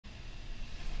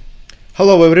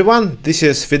Hello everyone, this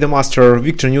is FIDE Master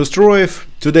Viktor Neustroev.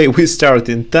 Today we start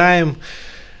in time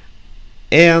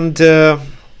and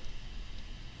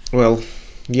well,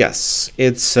 yes,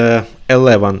 it's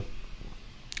 11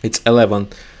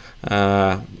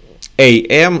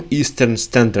 a.m. Eastern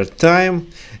Standard Time,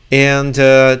 and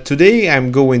today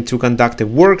I'm going to conduct a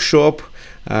workshop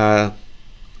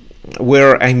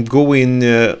where I'm going,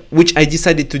 which I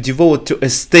decided to devote to a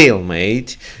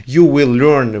stalemate. You will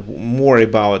learn more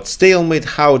about stalemate,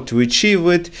 how to achieve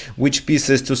it, which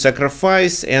pieces to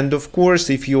sacrifice, and of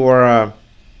course, if you are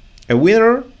a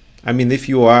winner, if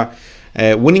you are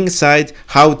a winning side,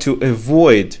 how to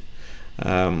avoid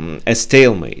a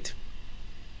stalemate.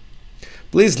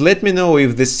 Please let me know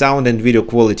if the sound and video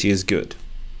quality is good.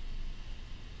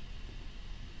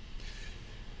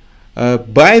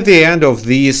 By the end of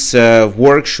this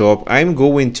workshop, I'm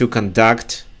going to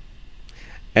conduct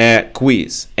a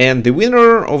quiz, and the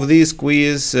winner of this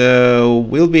quiz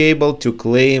will be able to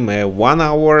claim a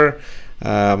 1-hour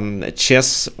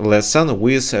chess lesson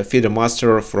with FIDE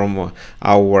Master from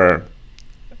our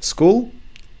school,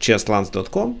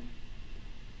 TheChessWorld.com.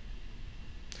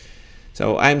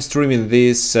 So I'm streaming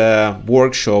this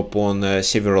workshop on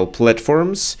several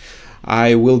platforms.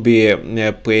 I will be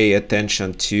pay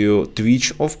attention to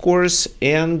Twitch, of course,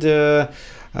 and the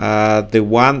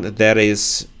one that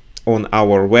is on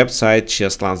our website,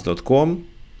 TheChessWorld.com.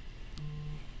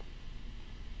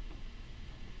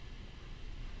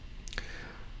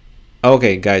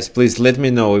 Okay, guys, please let me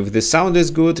know if the sound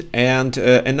is good. And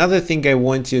another thing I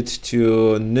wanted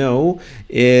to know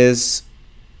is,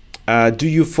 do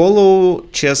you follow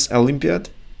Chess Olympiad?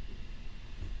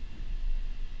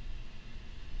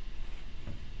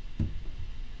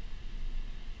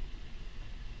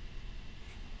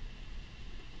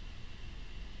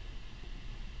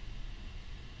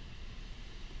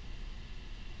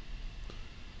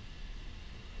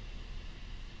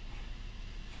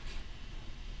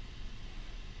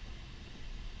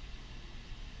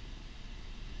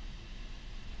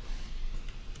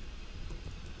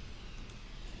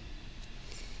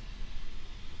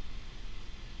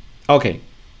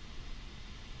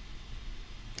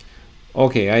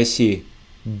 Okay, I see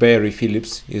Barry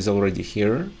Phillips is already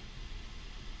here.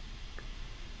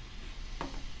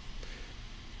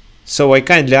 So I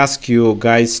kindly ask you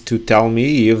guys to tell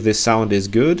me if the sound is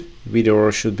good, video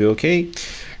should be okay.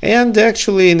 And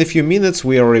actually in a few minutes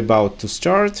we are about to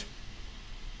start.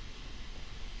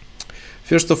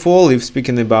 First of all, if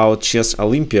speaking about Chess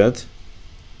Olympiad,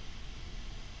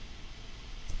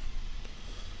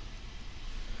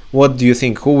 what do you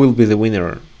think? Who will be the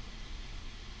winner?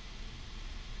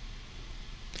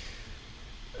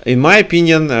 In my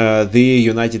opinion, the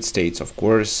United States, of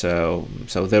course. So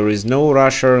there is no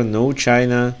Russia, no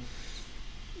China.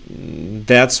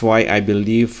 That's why I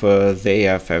believe they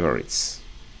are favorites.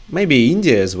 Maybe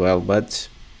India as well, but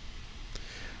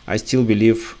I still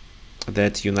believe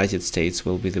that United States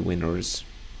will be the winners.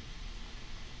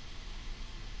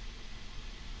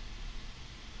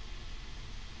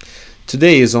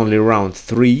 Today is only round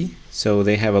 3, so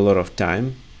they have a lot of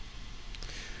time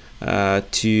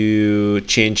to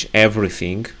change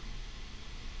everything.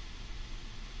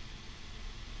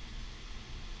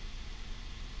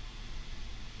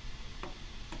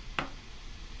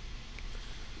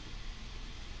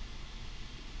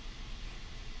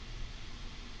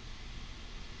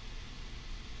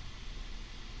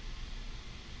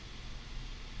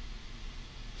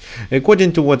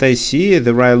 According to what I see,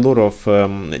 there are a lot of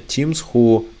teams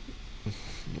who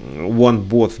won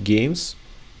both games.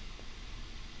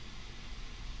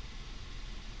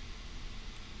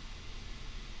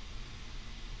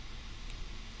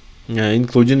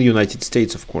 Including the United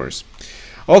States, of course.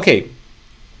 Okay.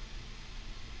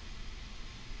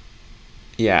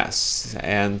 Yes,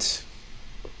 and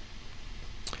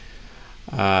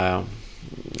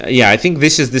yeah, I think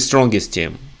this is the strongest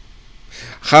team.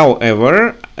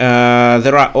 However,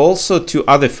 there are also 2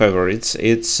 other favorites.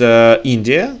 It's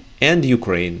India and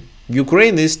Ukraine.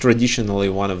 Ukraine is traditionally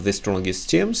one of the strongest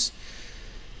teams.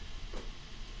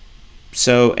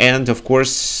 So, and of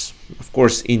course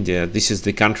India. This is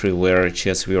the country where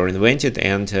chess were invented,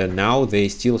 and now they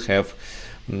still have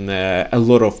a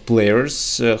lot of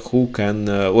players who can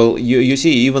well, you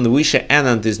see, even Visha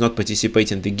Anand is not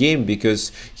participating in the game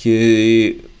because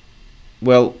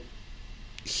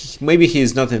maybe he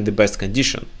is not in the best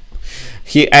condition.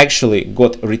 He actually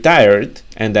got retired,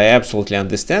 and I absolutely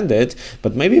understand it,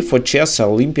 but maybe for Chess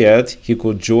Olympiad he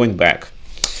could join back.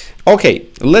 Okay,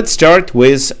 let's start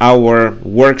with our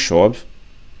workshop.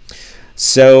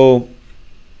 So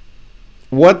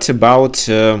what about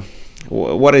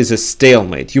what is a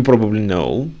stalemate? You probably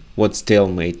know what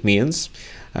stalemate means.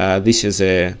 This is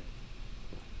a,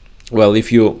 well,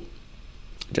 if you,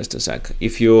 just a sec,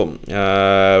 if you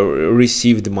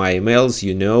received my emails,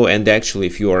 you know, and actually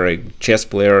if you are a chess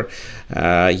player,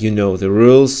 you know the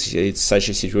rules. It's such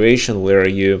a situation where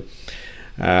you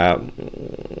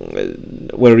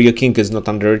where your king is not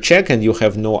under check and you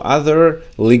have no other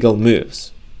legal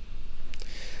moves.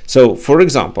 So, for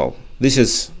example, this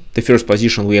is the first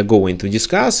position we are going to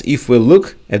discuss. If we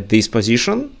look at this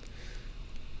position,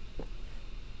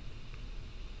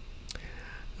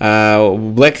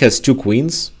 black has two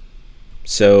queens,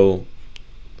 so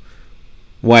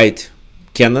white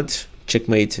cannot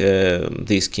checkmate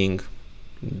this king.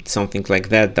 Something like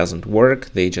that doesn't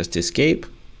work, they just escape.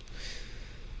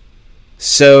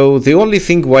 So the only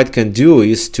thing white can do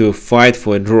is to fight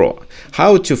for a draw.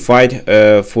 How to fight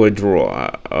for a draw?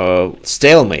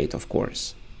 Stalemate, of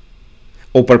course,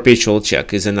 or perpetual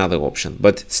check is another option,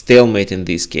 but stalemate in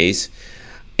this case.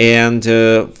 And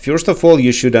first of all,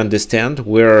 you should understand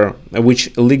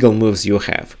which legal moves you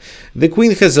have. The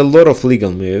queen has a lot of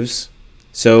legal moves,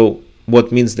 so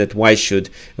what means that white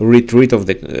should retreat of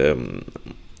the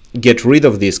get rid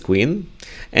of this queen,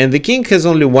 and the king has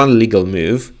only one legal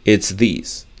move. It's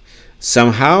this.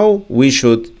 Somehow we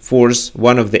should force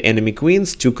one of the enemy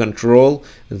queens to control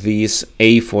this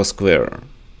a4 square.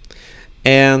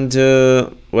 And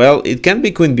well, it can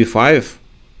be queen b5,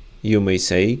 you may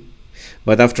say.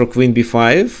 But after queen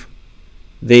b5,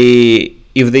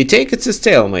 if they take, it's a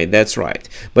stalemate, that's right.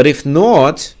 But if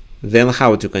not, then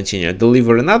how to continue?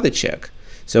 Deliver another check.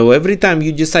 So every time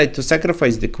you decide to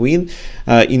sacrifice the queen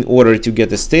in order to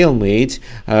get a stalemate,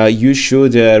 you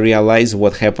should realize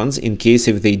what happens in case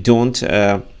if they don't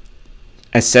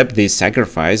accept this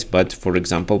sacrifice, but for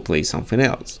example play something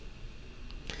else.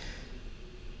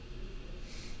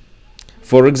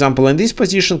 For example, in this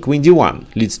position, queen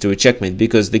d1 leads to a checkmate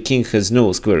because the king has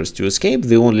no squares to escape.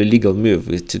 The only legal move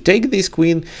is to take this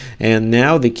queen, and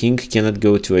now the king cannot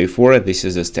go to a4. This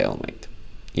is a stalemate.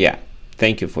 Yeah,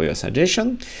 thank you for your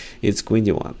suggestion. It's queen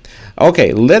d1.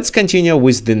 Okay, let's continue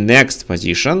with the next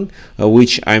position,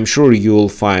 which I'm sure you'll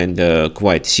find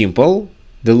quite simple.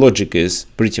 The logic is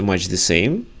pretty much the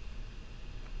same.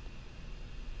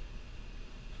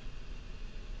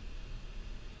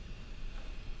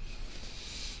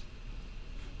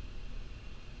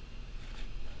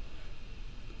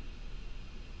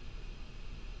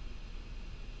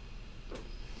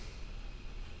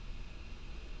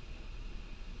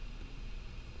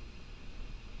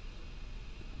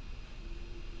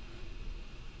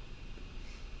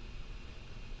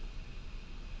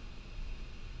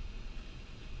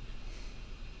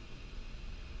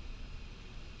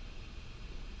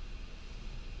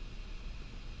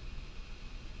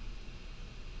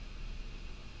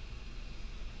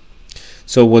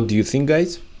 So what do you think,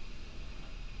 guys?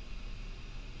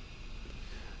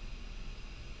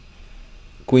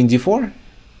 Queen d4?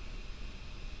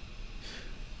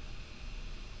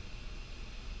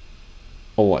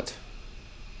 Or what?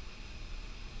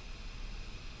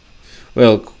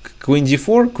 Well, queen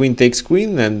d4, queen takes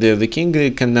queen, and the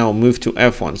king can now move to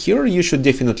f1. Here you should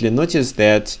definitely notice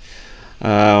that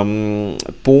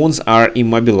pawns are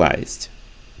immobilized.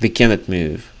 They cannot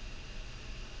move.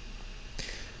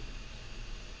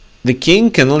 The king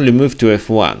can only move to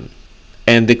f1,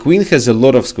 and the queen has a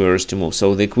lot of squares to move,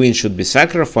 so the queen should be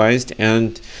sacrificed,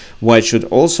 and white should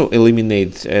also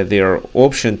eliminate their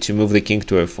option to move the king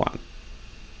to f1.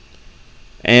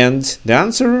 And the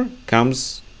answer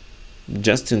comes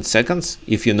just in seconds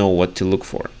if you know what to look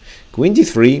for. Queen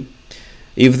d3,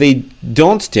 if they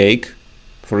don't take,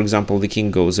 for example, the king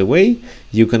goes away,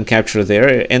 you can capture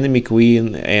their enemy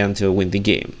queen and win the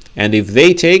game. And if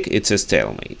they take, it's a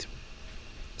stalemate.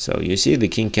 So you see, the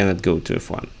king cannot go to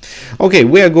f1. Okay,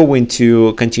 we are going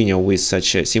to continue with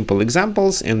such simple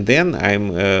examples, and then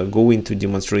I'm going to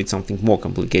demonstrate something more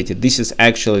complicated. This is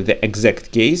actually the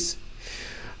exact case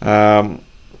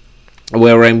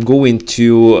where I'm going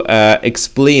to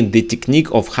explain the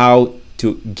technique of how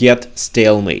to get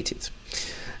stalemated.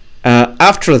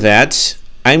 After that,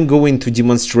 I'm going to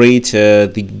demonstrate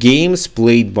the games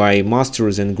played by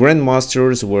masters and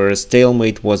grandmasters where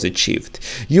stalemate was achieved.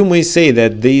 You may say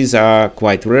that these are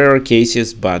quite rare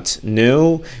cases, but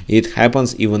no, it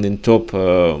happens even in top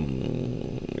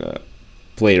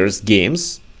players'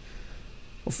 games.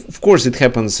 Of course, it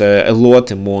happens a lot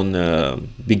among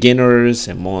beginners,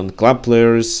 among club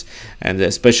players, and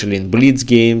especially in blitz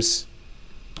games.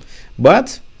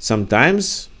 But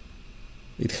sometimes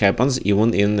it happens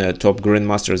even in top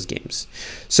grandmasters games.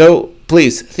 So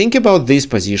please think about this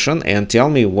position and tell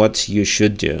me what you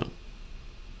should do.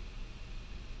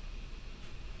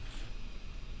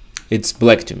 it's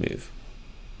black to move.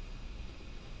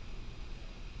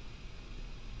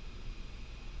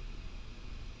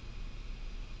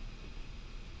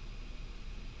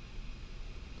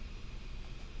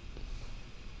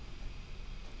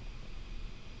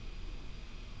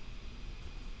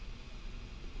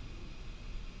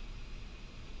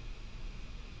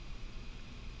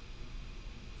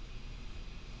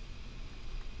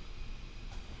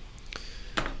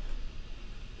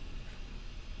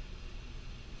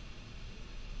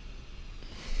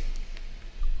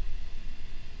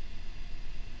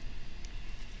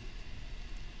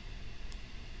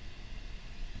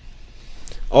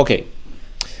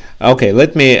 Okay,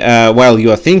 let me, while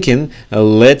you are thinking,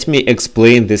 let me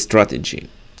explain the strategy.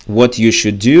 What you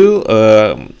should do,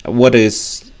 what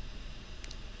is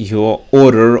your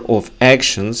order of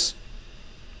actions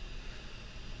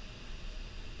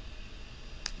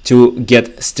to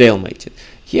get stalemated.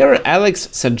 Here Alex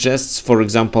suggests, for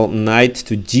example, knight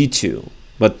to d2,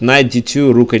 but knight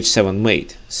d2, rook h7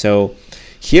 mate. So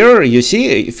here you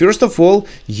see, first of all,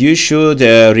 you should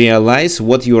realize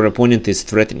what your opponent is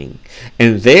threatening,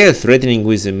 and they're threatening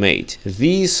with a mate,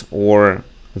 this or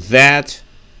that.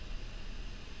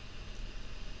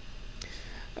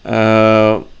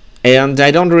 And I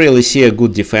don't really see a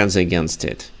good defense against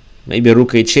it. Maybe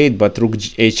rook h8, but rook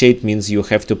h8 means you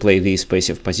have to play this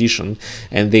passive position,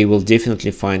 and they will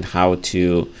definitely find how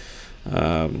to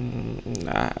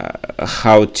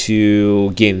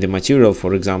gain the material.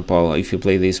 For example, if you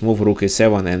play this move rook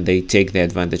e7 and they take the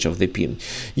advantage of the pin.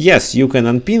 Yes, you can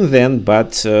unpin then,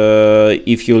 but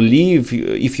if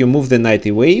you move the knight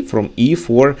away from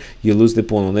e4, you lose the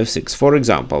pawn on f6. For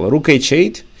example, rook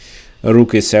h8,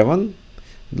 rook e7,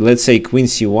 let's say queen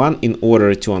c1 in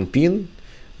order to unpin.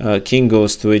 King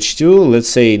goes to h2, let's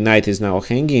say knight is now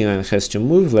hanging and has to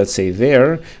move, let's say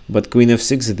there, but queen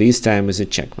f6 this time is a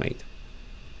checkmate.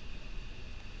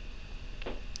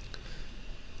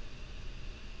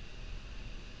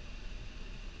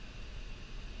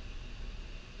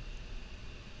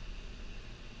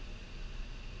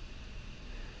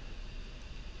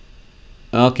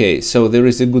 Okay, so there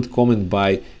is a good comment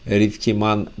by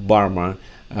Ritkiman Barma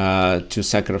to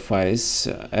sacrifice.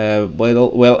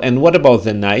 Well, and what about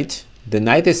the knight? The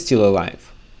knight is still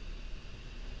alive.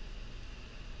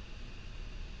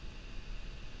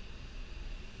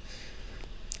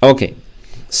 Okay,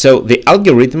 so the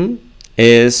algorithm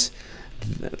is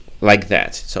like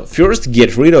that. So first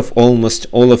get rid of almost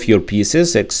all of your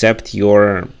pieces except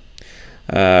your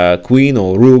queen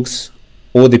or rooks,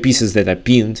 or the pieces that are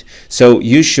pinned. So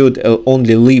you should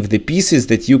only leave the pieces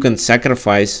that you can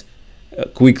sacrifice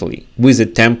quickly with a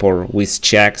tempo, with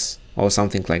checks or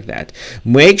something like that.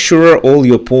 Make sure all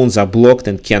your pawns are blocked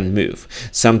and can move.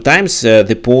 Sometimes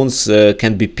the pawns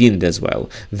can be pinned as well.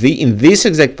 In this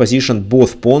exact position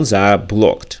both pawns are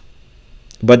blocked.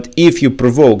 But if you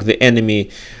provoke the enemy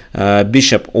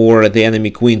bishop or the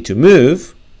enemy queen to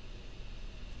move,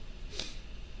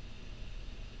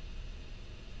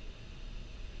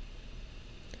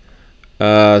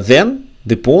 then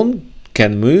the pawn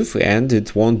can move and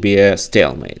it won't be a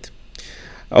stalemate.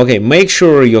 Okay, make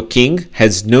sure your king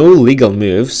has no legal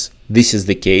moves. This is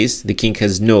the case. The king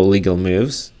has no legal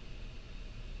moves.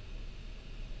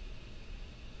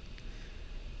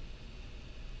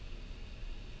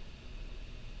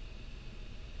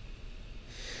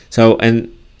 So,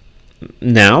 and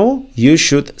now you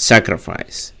should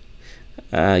sacrifice.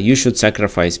 You should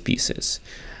sacrifice pieces.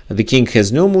 The king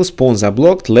has no moves, pawns are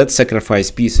blocked, let's sacrifice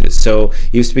pieces. So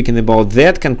if speaking about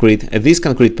this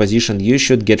concrete position, you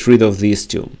should get rid of these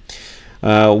two.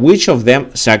 Which of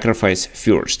them sacrifice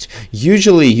first?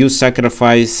 Usually you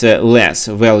sacrifice less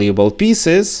valuable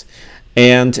pieces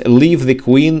and leave the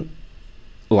queen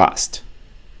last.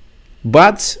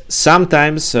 But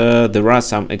sometimes there are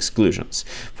some exclusions.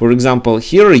 For example,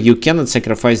 here you cannot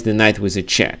sacrifice the knight with a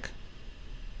check.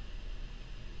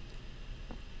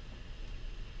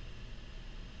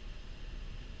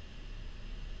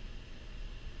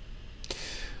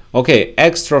 Okay,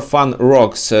 extra fun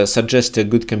rocks suggest a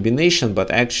good combination,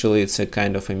 but actually it's a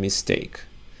kind of a mistake.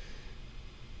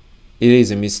 It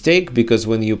is a mistake because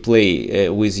when you play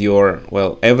with your,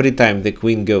 well, every time the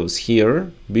queen goes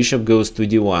here, bishop goes to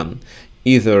d1,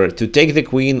 either to take the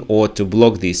queen or to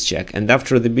block this check. And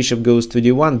after the bishop goes to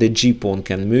d1, the g-pawn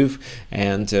can move,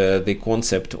 and the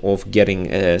concept of getting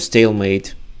a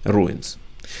stalemate ruins.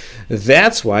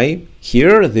 That's why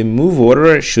here the move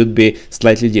order should be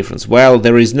slightly different. While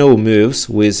there is no moves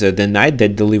with the knight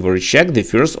that deliver a check, the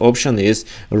first option is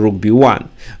rook b1.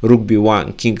 Rook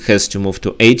b1, king has to move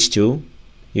to h2.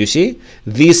 You see,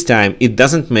 this time it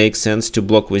doesn't make sense to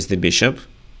block with the bishop.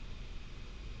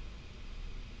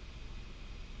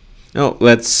 Oh,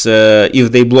 let's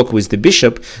if they block with the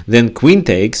bishop, then queen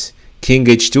takes, king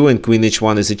h2, and queen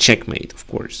h1 is a checkmate, of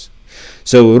course.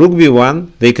 So rook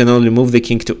b1, they can only move the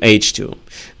king to h2.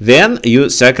 Then you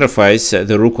sacrifice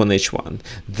the rook on h1.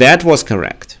 That was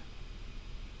correct.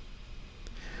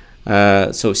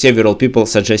 So several people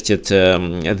suggested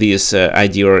this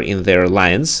idea in their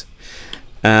lines.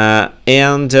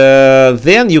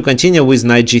 Then you continue with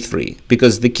knight g3,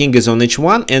 because the king is on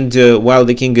h1, and while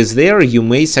the king is there, you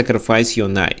may sacrifice your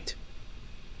knight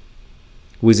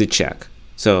with a check.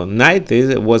 So knight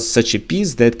was such a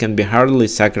piece that can be hardly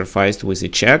sacrificed with a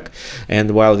check,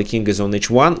 and while the king is on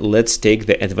h1, let's take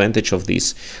the advantage of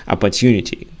this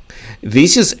opportunity.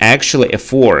 This is actually a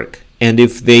fork, and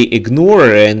if they ignore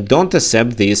and don't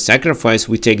accept this sacrifice,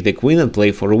 we take the queen and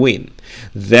play for a win.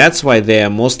 That's why they are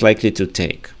most likely to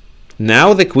take.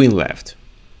 Now the queen left.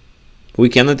 We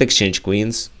cannot exchange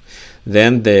queens.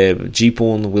 Then the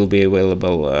g-pawn will be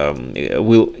available,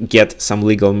 will get some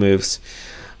legal moves.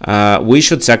 We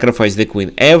should sacrifice the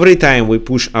queen. Every time we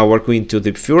push our queen to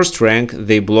the first rank,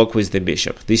 they block with the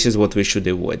bishop. This is what we should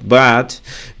avoid. But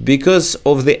because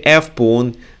of the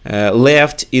f-pawn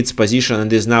left its position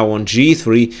and is now on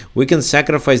g3, we can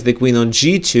sacrifice the queen on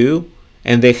g2,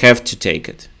 and they have to take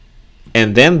it.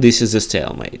 And then this is a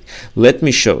stalemate. Let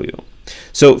me show you.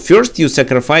 So first you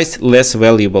sacrifice less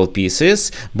valuable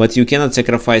pieces, but you cannot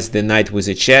sacrifice the knight with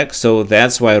a check, so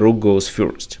that's why rook goes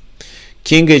first.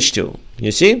 King h2,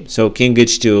 you see? So king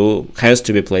h2 has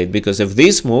to be played, because of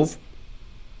this move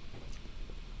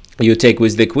you take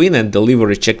with the queen and deliver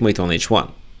a checkmate on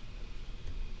h1.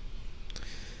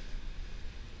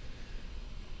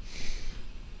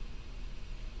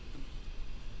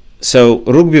 So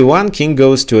rook b1, king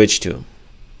goes to h2.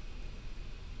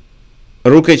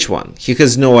 Rook h1, he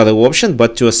has no other option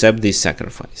but to accept this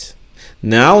sacrifice.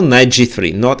 Now knight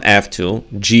g3, not f2,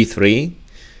 g3.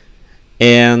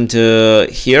 And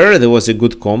here there was a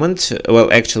good comment.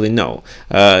 Well, actually no.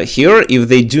 Here, if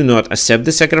they do not accept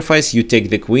the sacrifice, you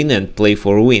take the queen and play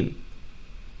for a win.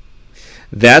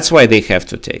 That's why they have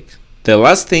to take. The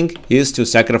last thing is to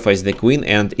sacrifice the queen,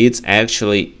 and it's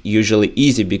actually usually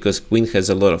easy because queen has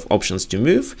a lot of options to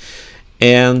move.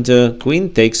 And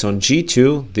queen takes on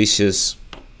g2. This is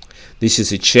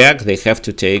a check. They have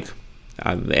to take.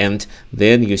 And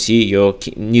then you see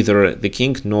neither the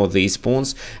king nor these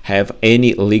pawns have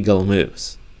any legal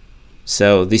moves.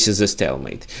 So this is a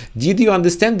stalemate. Did you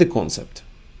understand the concept?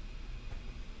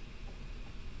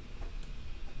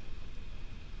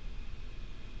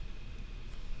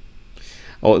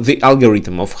 Or the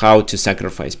algorithm of how to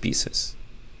sacrifice pieces?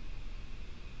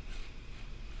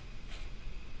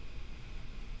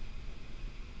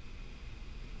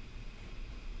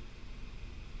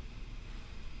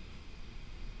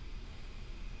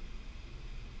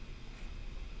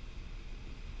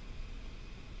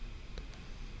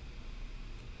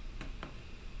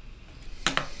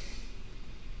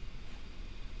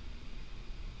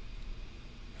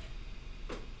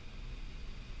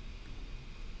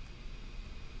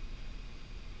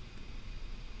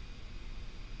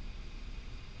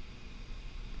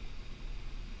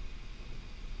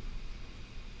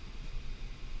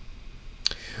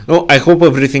 Oh, I hope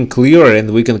everything clear and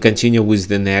we can continue with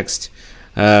the next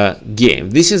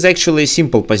game. This is actually a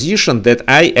simple position that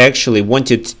I actually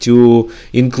wanted to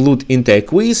include into a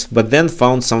quiz, but then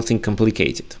found something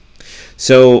complicated.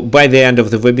 So by the end of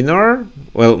the webinar,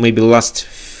 well, maybe last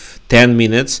 10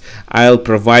 minutes, I'll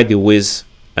provide you with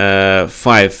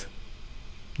 5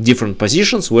 different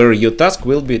positions where your task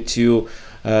will be to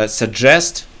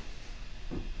suggest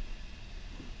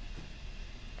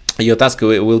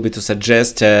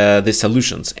the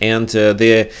solutions, and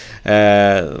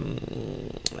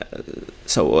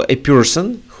so a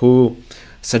person who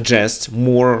suggests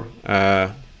more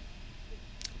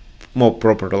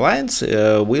proper lines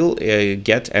will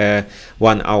get a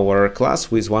 1-hour class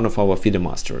with one of our FIDE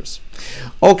masters.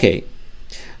 Okay,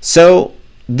 so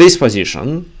this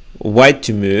position, white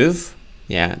to move,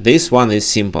 yeah, this one is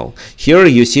simple. Here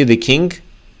you see the king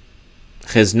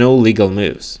has no legal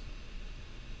moves.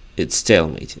 It's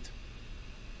stalemated.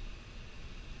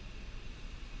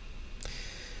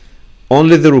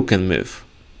 Only the rook can move.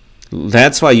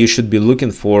 That's why you should be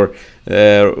looking for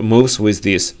moves with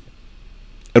this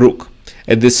rook.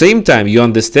 At the same time, you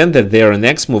understand that their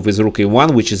next move is rook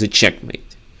a1, which is a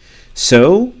checkmate.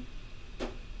 So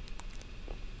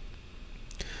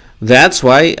that's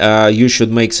why you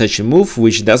should make such a move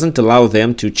which doesn't allow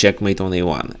them to checkmate on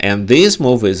a1. And this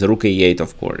move is rook a8,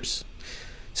 of course.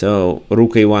 So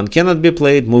rook a1 cannot be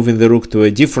played. Moving the rook to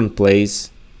a different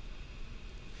place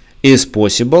is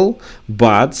possible,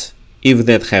 but if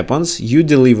that happens, you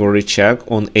deliver a check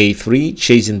on a3,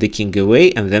 chasing the king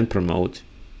away, and then promote.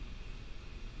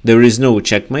 There is no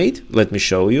checkmate. Let me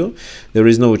show you. There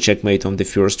is no checkmate on the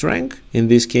first rank in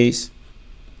this case,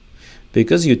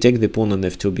 because you take the pawn on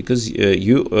f2, because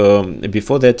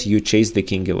before that you chase the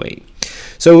king away.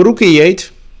 So rook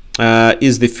e8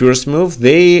 is the first move.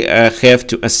 They have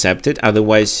to accept it,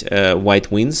 otherwise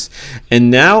white wins.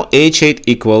 And now h8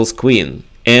 equals queen,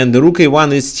 and rook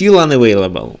a1 is still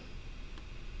unavailable.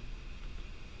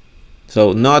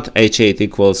 So not h8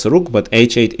 equals rook, but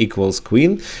h8 equals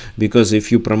queen, because if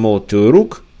you promote to a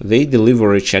rook, they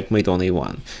deliver a checkmate on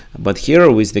a1. But here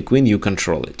with the queen you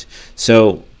control it.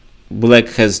 So black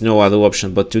has no other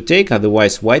option but to take,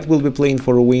 otherwise white will be playing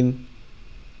for a win.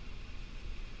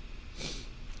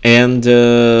 And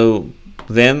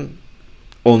then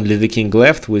only the king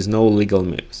left with no legal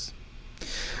moves.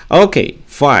 Okay,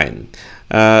 fine.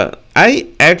 I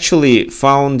actually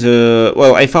found,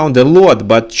 well, I found a lot,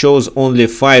 but chose only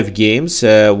 5 games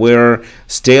where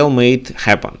stalemate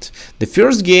happened. The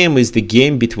first game is the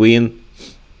game between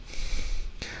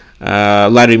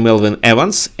Larry Melvin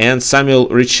Evans and Samuel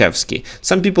Richevsky.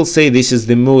 Some people say this is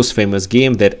the most famous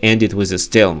game that ended with a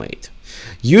stalemate.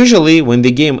 Usually when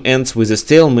the game ends with a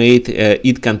stalemate,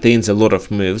 it contains a lot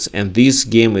of moves, and this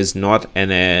game is not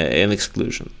an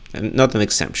exclusion, and not an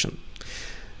exception.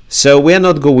 So we are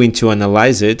not going to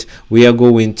analyze it, we are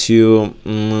going to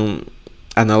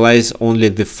analyze only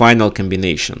the final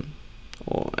combination,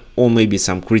 or maybe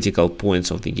some critical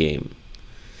points of the game.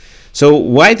 So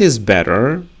white is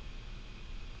better,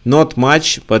 not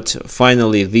much, but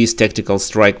finally this tactical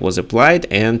strike was applied,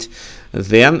 and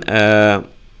then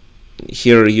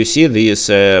here you see this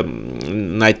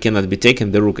knight cannot be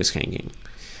taken, the rook is hanging.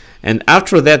 And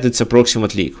after that it's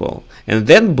approximately equal. And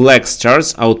then black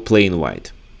starts outplaying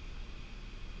white.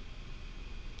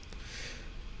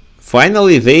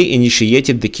 Finally, they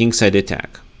initiated the kingside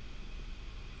attack.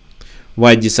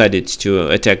 White decided to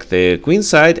attack the queen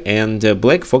side, and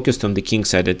black focused on the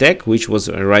kingside attack, which was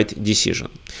a right decision.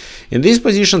 In this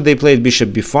position, they played bishop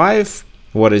b5.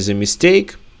 What is a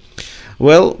mistake?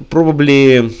 Well,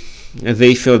 probably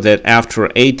they thought that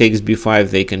after a takes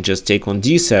b5, they can just take on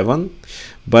d7,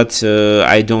 but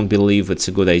I don't believe it's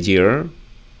a good idea.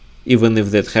 Even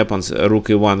if that happens, rook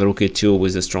e1, rook e2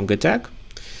 with a strong attack.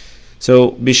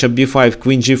 So bishop b5,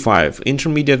 queen g5,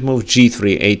 intermediate move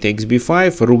g3, a takes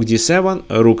b5, rook d7,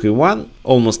 rook e1,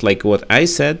 almost like what I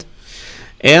said,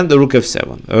 and rook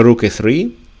f7, rook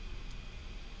e3.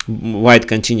 White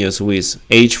continues with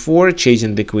h4,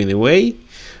 chasing the queen away,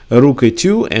 rook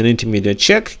e2, an intermediate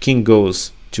check, king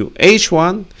goes to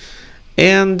h1,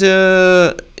 and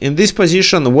in this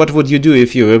position, what would you do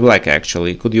if you were black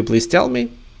actually? Could you please tell me?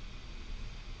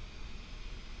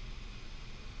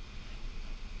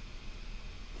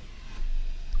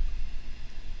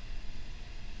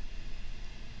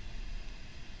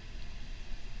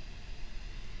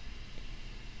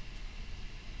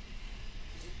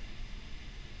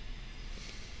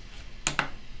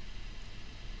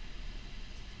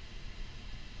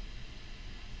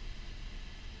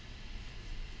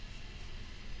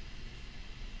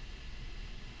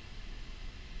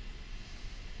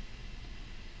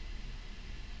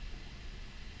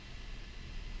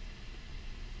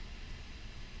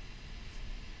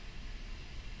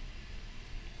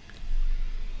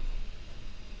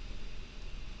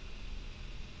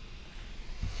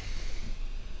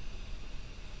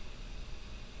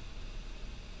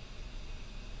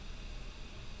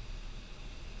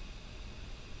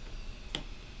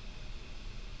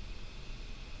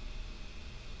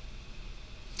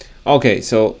 Okay,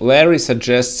 so Larry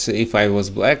suggests if I was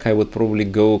black, I would probably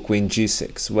go queen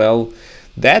g6. Well,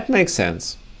 that makes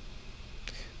sense.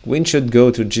 Queen should go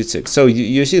to g6. So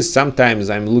you see, sometimes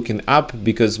I'm looking up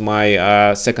because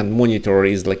my second monitor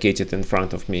is located in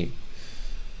front of me.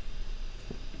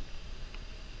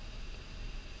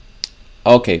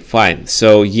 Okay, fine.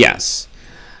 So yes,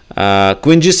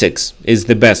 queen g6 is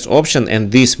the best option,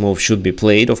 and this move should be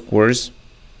played, of course.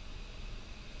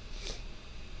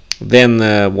 Then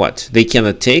what? They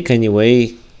cannot take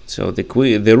anyway, so the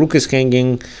rook is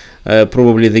hanging.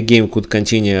 Probably the game could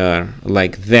continue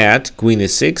like that. Queen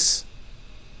e6,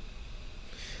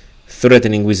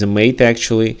 threatening with a mate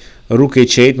actually. Rook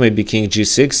h8, maybe king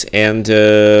g6, and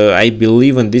I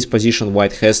believe in this position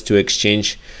white has to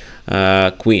exchange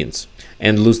queens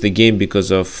and lose the game because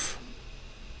they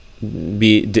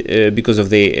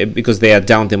are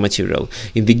down the material.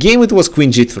 In the game it was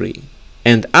queen g3,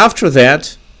 and after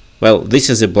that Well, this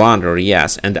is a blunder,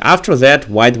 yes, and after that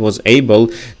white was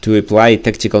able to apply a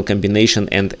tactical combination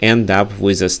and end up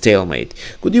with a stalemate.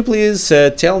 Could you please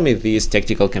tell me this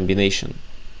tactical combination?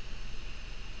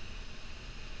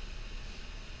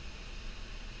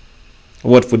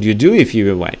 What would you do if you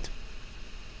were white?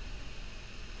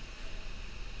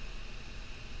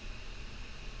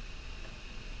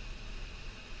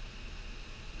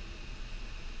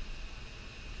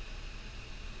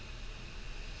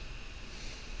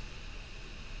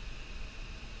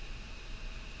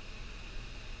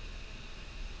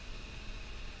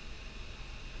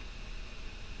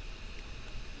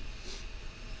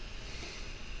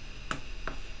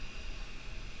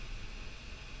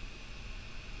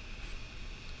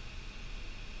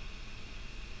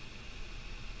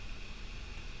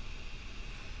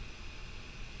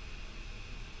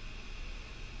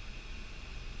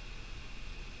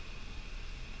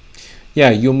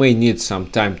 Yeah, you may need some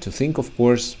time to think, of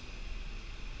course.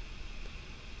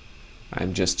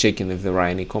 I'm just checking if there are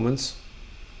any comments.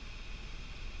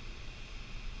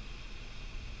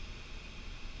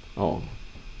 Oh.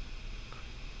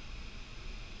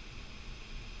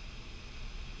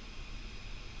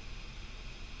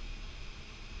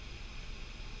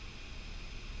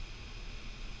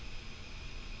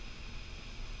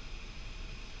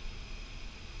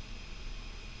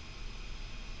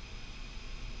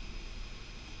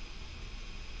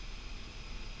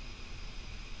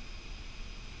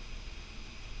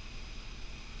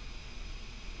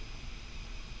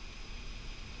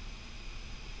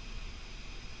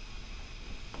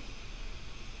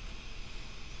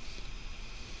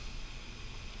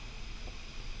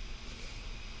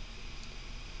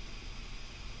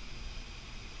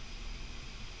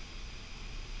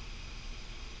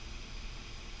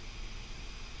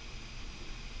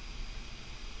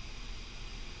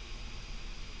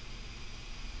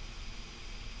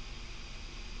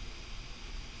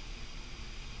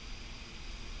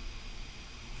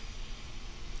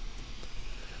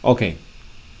 Okay.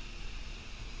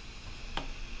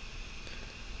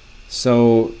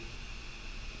 So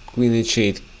queen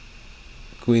h8,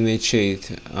 queen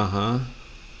h8,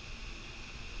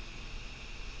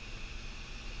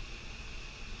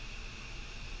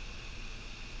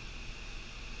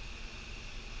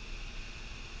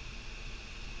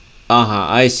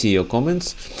 I see your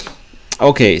comments.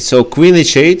 Okay, so queen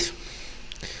h8.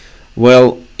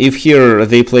 Well, if here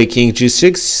they play king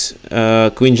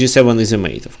g6, queen g7 is a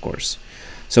mate, of course.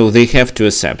 So they have to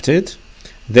accept it.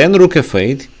 Then rook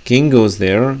f8, king goes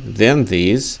there, then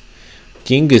these,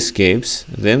 king escapes,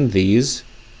 then these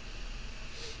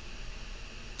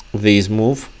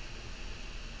move.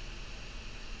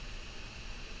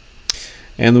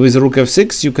 And with rook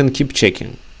f6 you can keep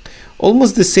checking.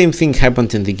 Almost the same thing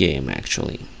happened in the game,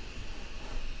 actually.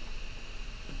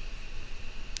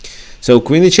 So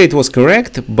queen h8 was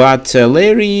correct, but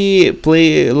Larry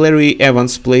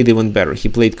Evans played even better. He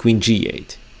played queen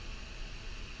g8.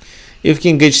 If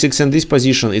king h6 in this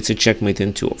position, it's a checkmate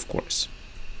in 2, of course.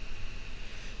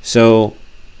 So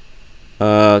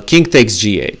king takes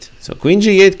g8. So queen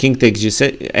g8, king takes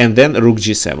g7, and then rook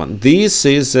g7. This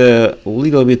is a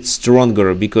little bit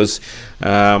stronger because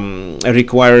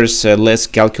requires less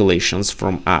calculations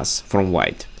from us, from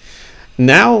white.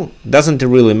 Now, doesn't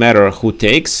really matter who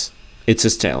takes. It's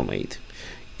a stalemate.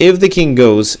 If the king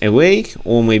goes away,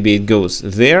 or maybe it goes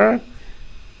there,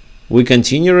 we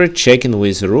continue checking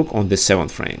with rook on the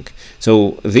 7th rank.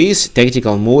 So this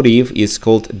tactical motive is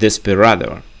called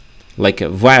desperado, like a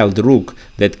wild rook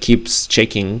that keeps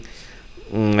checking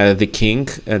the king.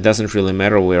 Doesn't really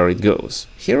matter where it goes.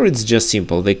 Here it's just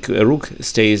simple. The rook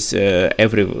stays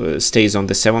stays on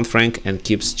the 7th rank and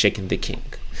keeps checking the king.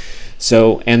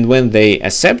 So, and when they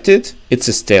accept it, it's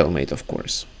a stalemate, of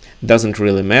course. Doesn't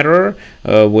really matter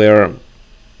where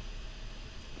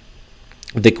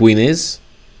the queen is.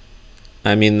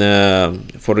 I mean,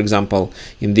 for example,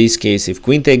 in this case, if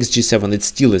queen takes g7, it's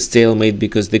still a stalemate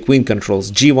because the queen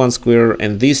controls g1 square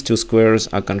and these two squares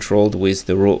are controlled with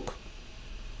the rook.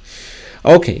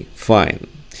 Okay, fine.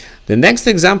 The next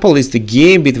example is the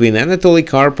game between Anatoly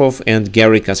Karpov and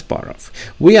Garry Kasparov.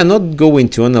 We are not going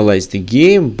to analyze the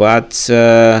game, but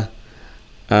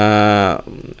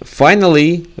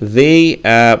finally they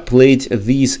played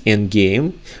this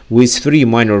endgame with 3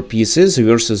 minor pieces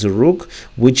versus a rook,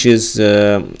 which is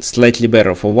slightly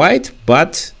better for white,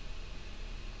 but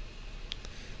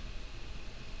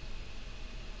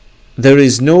there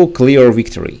is no clear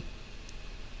victory.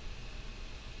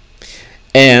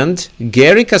 And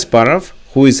Garry Kasparov,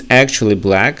 who is actually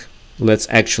black, let's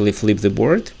actually flip the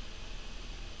board.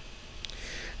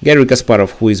 Garry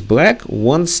Kasparov, who is black,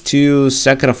 wants to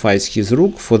sacrifice his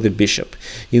rook for the bishop.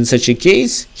 In such a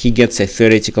case, he gets a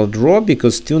theoretical draw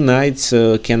because two knights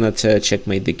cannot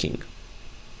checkmate the king.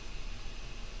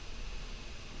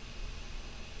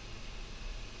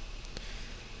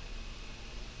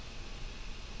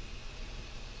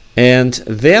 And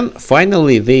then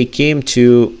finally they came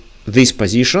to this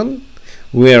position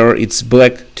where it's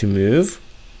black to move.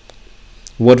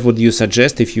 What would you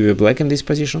suggest if you were black in this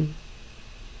position?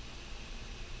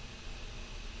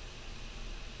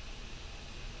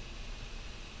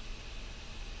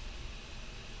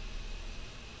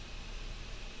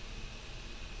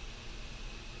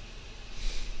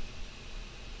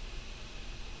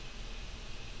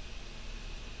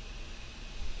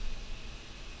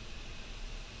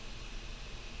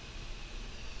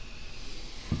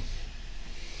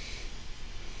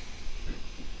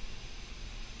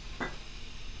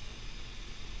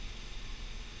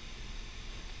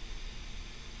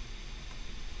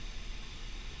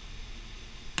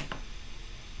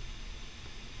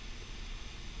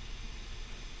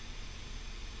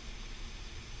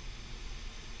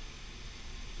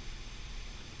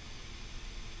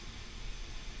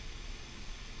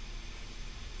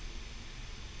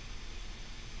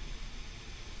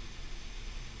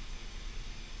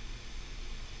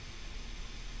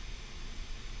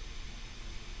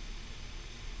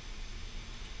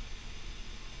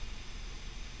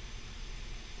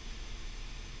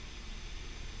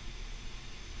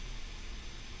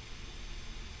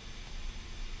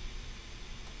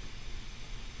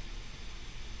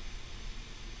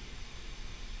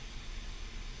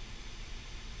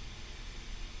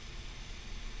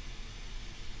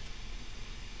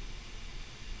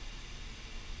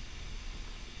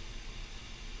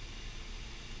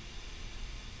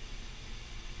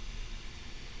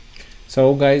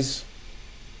 So guys,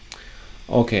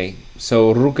 okay,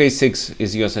 so rook a6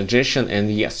 is your suggestion,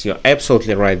 and yes, you're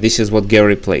absolutely right. This is what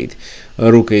Garry played,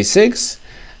 rook a6,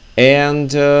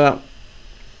 and yeah,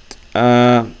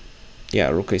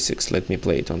 rook a6. Let me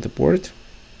play it on the board.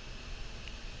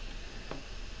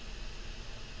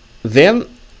 Then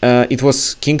it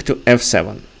was king to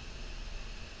f7.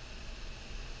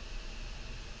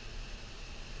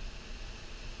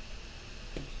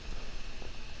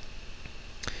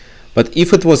 But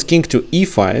if it was king to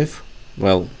e5,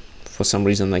 well, for some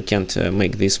reason I can't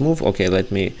make this move. Okay,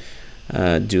 let me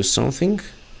do something.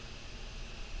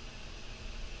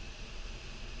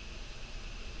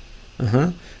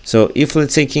 So if,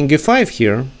 let's say, king e5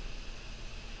 here,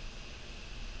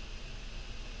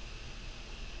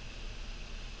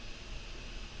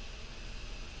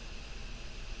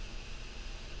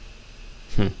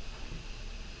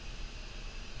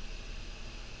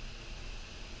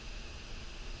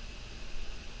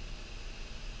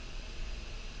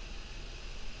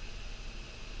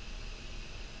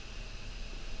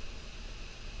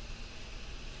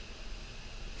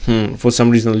 for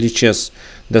some reason chess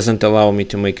doesn't allow me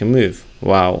to make a move.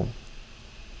 Wow.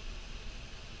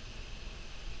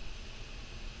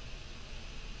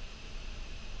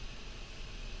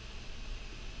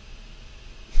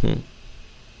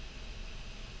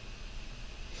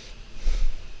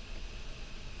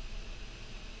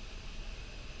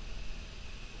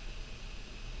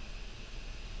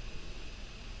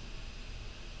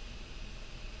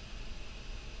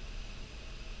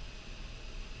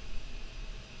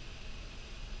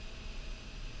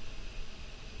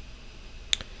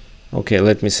 Okay,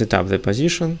 let me set up the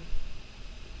position.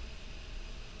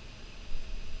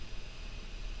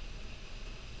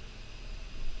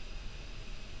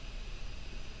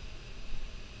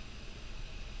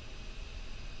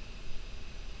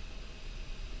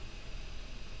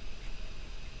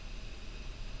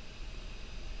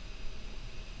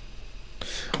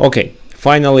 Okay,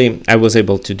 finally I was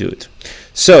able to do it.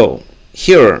 So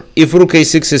here, if rook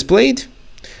a6 is played,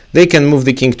 they can move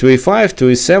the king to e5, to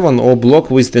e7, or block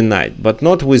with the knight, but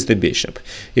not with the bishop.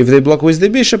 If they block with the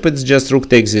bishop, it's just rook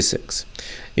takes e6.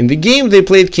 In the game, they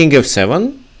played king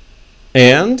f7,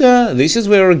 and this is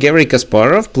where Garry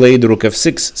Kasparov played rook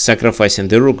f6, sacrificing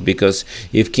the rook, because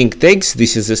if king takes,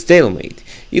 this is a stalemate.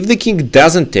 If the king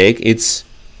doesn't take, it's,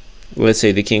 let's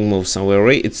say the king moves somewhere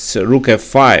away, it's rook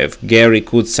f5. Garry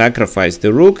could sacrifice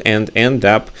the rook and end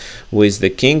up with the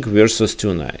king versus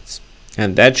two knights,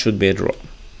 and that should be a draw.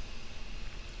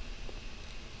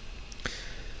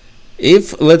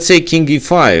 If, let's say, king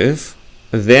e5,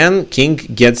 then king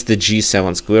gets the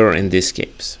g7 square in this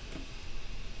case.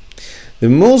 The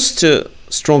most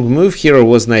strong move here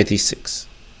was knight e6,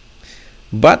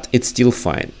 but it's still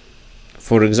fine.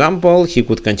 For example, he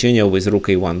could continue with rook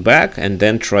a1 back and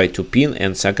then try to pin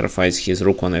and sacrifice his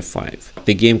rook on f5.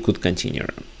 The game could continue.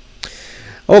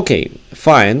 Okay,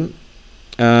 fine.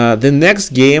 The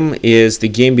next game is the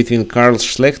game between Karl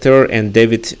Schlechter and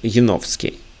David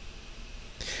Yanofsky.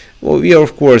 Well, we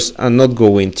of course are not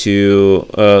going to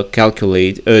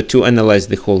to analyze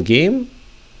the whole game.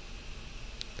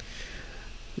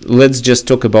 Let's just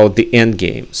talk about the end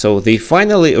game. So they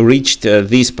finally reached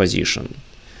this position.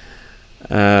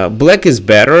 Black is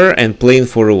better and playing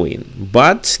for a win,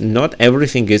 but not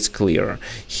everything is clear.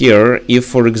 Here, if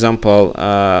for example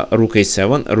rook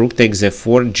a7, rook takes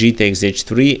f4, g takes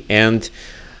h3, and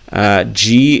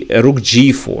rook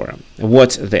g4,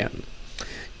 what then?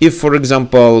 If for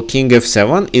example king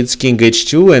f7, it's king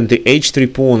h2 and the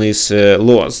h3 pawn is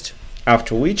lost,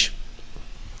 after which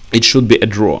it should be a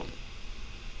draw.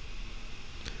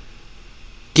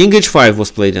 King h5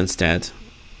 was played instead.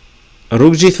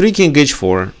 Rook g3, king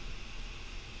h4.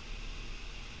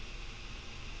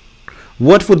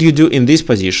 What would you do in this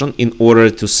position in order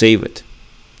to save it?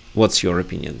 What's your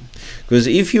opinion? Because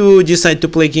if you decide to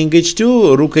play king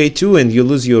h2, rook a2, and you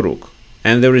lose your rook,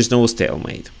 and there is no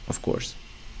stalemate, of course.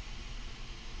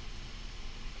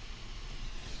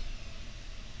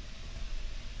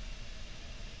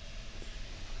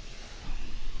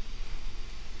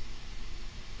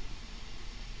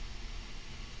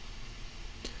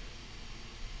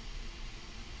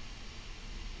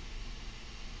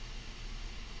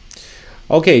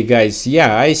 Okay, guys,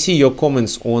 yeah, I see your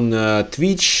comments on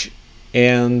Twitch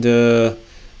and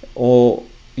or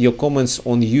your comments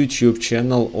on YouTube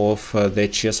channel of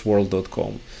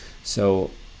TheChessWorld.com.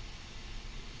 So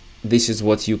this is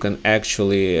what you can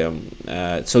actually,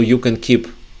 so you can keep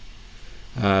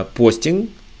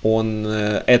posting on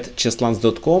at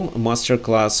chesslance.com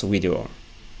masterclass video.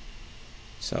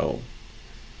 So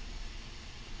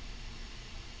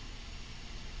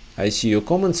I see your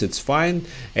comments, it's fine,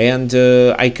 and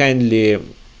I kindly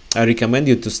recommend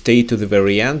you to stay to the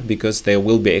very end, because there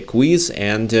will be a quiz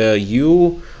and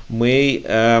you may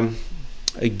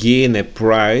gain a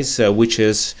prize, which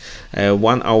is a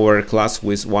 1-hour class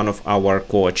with one of our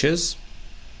coaches.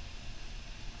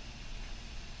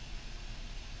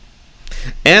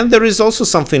 And there is also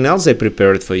something else I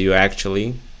prepared for you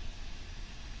actually.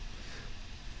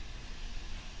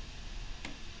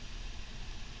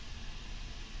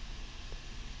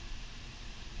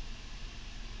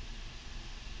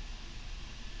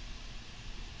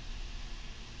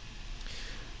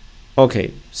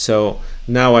 Okay, so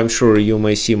now I'm sure you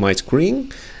may see my screen,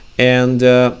 and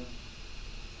this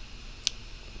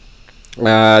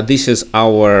is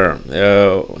our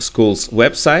school's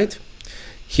website.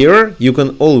 Here you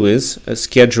can always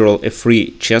schedule a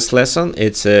free chess lesson.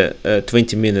 It's a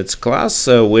 20 minutes class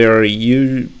where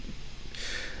you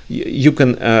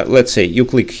can, let's say you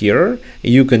click here,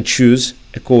 you can choose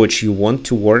a coach you want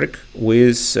to work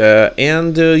with,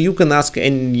 and you can ask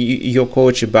your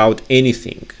coach about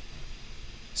anything.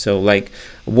 So like,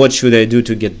 what should I do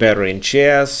to get better in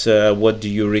chess? What do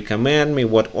you recommend me?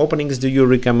 What openings do you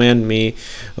recommend me?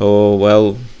 Oh,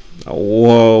 well,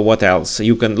 what else?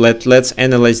 You can let's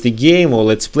analyze the game, or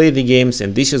let's play the games,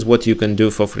 and this is what you can do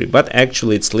for free. But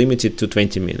actually it's limited to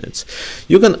 20 minutes.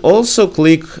 You can also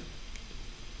click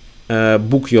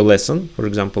book your lesson, for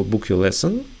example, book your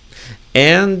lesson,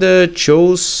 and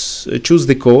choose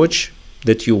the coach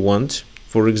that you want.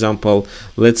 For example,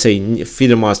 let's say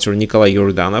FIDE master Nikolai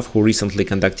Yordanov, who recently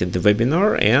conducted the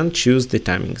webinar, and choose the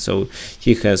timing. So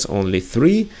he has only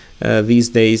 3 these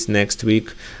days, next week.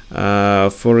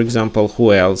 For example,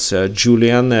 who else?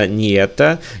 Julian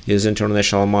Nieta is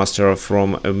international master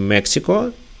from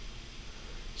Mexico.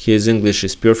 His English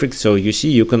is perfect, so you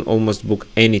see, you can almost book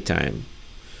anytime.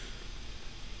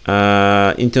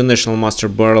 International master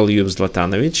Baralyu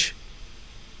Zlatanovich.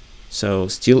 So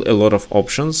still a lot of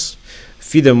options.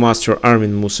 FIDE master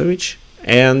Armin Musovic,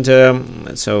 and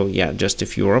so yeah, just a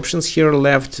few options here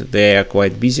left. They are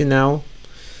quite busy now.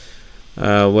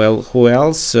 Well, who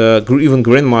else? Even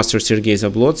Grandmaster Sergei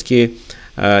Zablotsky.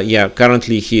 Yeah,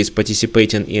 currently he is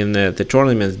participating in the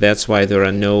tournament. That's why there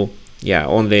are no, yeah,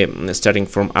 only starting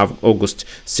from August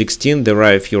 16 there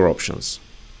are a few options.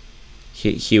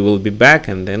 He will be back,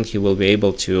 and then he will be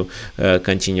able to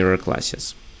continue our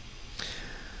classes.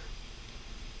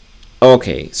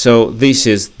 Okay, so this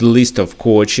is the list of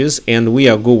coaches, and we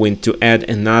are going to add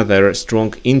another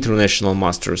strong international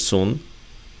master soon.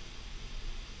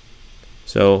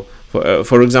 So,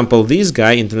 for example, this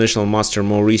guy, international master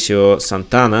Mauricio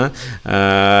Santana,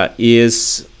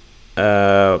 is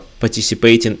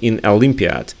participating in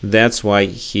Olympiad. That's why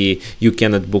you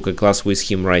cannot book a class with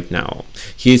him right now.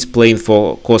 He is playing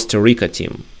for Costa Rica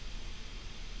team.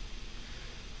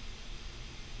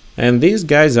 And these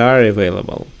guys are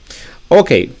available.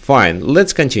 Okay, fine.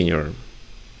 Let's continue.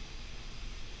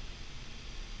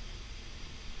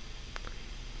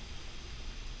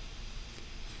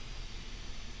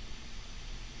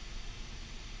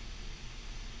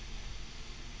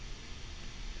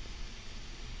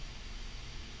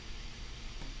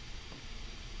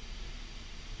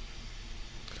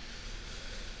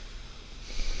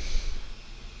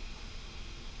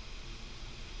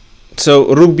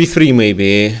 So rook b3 may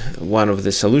be one of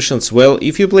the solutions. Well,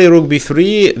 if you play rook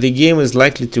b3, the game is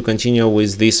likely to continue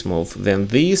with this move, then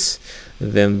this,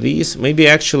 then this. Maybe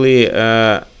actually,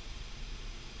 no,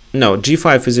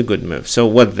 g5 is a good move. So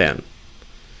what then?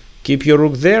 Keep your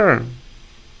rook there.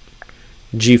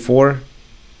 g4.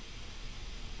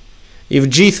 If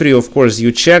g3, of course,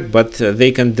 you check, but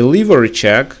they can deliver a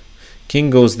check.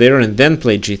 King goes there and then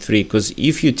play g3, because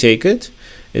if you take it,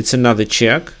 it's another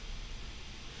check.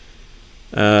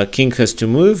 King has to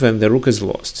move and the rook is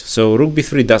lost. So rook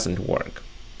b3 doesn't work.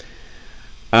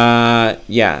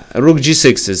 Yeah, rook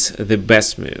g6 is the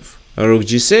best move. Rook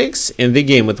g6. In the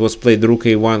game it was played rook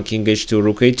a1, king h2,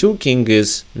 rook a2. King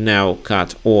is now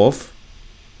cut off.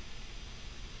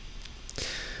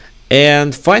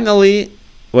 And finally,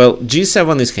 well,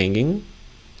 g7 is hanging.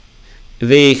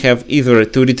 They have either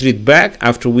to retreat back,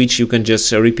 after which you can just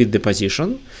repeat the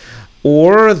position,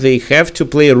 or they have to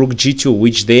play rook g2,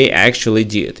 which they actually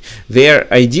did. Their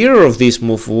idea of this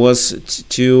move was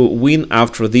to win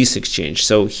after this exchange.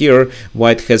 So here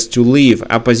white has to leave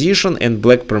a position and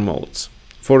black promotes.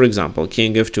 For example,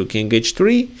 king f2, king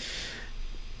h3,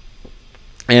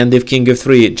 and if king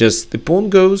f3, just the pawn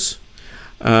goes.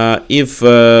 If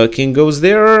king goes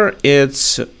there,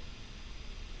 it's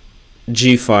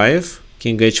g5,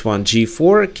 king h1,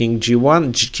 g4, king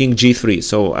g1, king g3.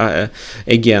 So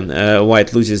again,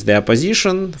 white loses their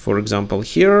position. For example,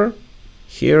 here,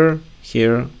 here,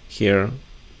 here, here,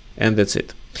 and that's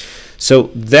it.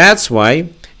 So that's why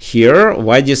here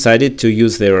white decided to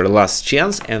use their last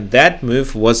chance, and that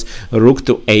move was rook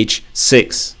to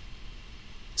h6,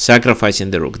 sacrificing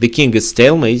the rook. The king is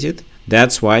stalemated.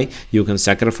 That's why you can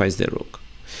sacrifice the rook.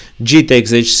 G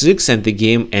takes h6, and the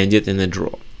game ended in a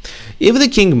draw. If the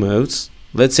king moves,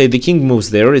 let's say the king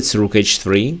moves there, it's rook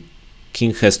h3,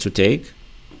 king has to take,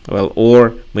 well,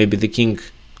 or maybe the king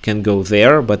can go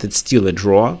there, but it's still a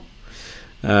draw,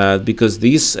 because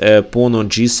this pawn on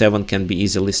g7 can be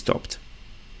easily stopped.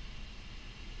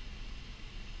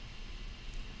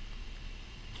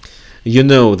 You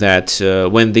know that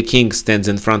when the king stands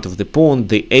in front of the pawn,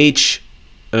 the h,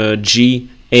 g,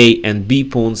 a and b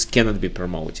pawns cannot be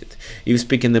promoted. If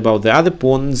speaking about the other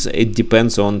pawns, it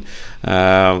depends on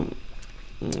the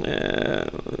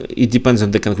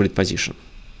concrete position.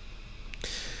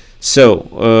 So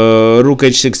rook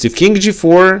h6, if king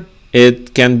g4,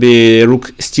 it can be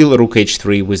still rook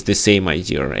h3 with the same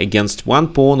idea. Against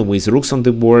one pawn with rooks on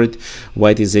the board,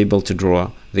 white is able to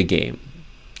draw the game.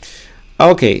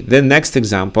 Okay, the next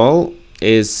example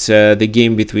is the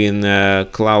game between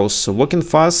Klaus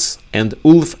Wockenfass and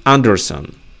Ulf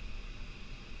Andersson.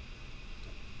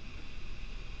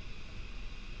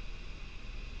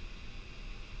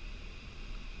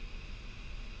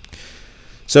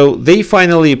 So they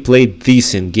finally played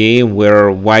this in game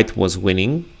where white was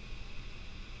winning.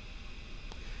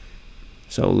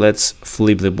 So let's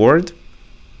flip the board.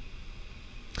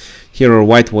 Here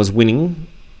white was winning.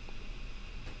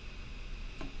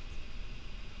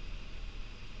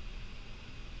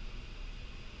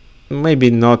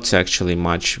 Maybe not actually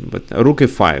much, but rook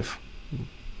e5,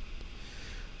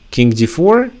 king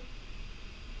d4,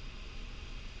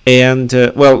 and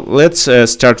well, let's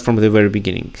start from the very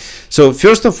beginning. So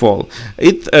first of all,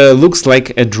 it looks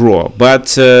like a draw,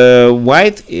 but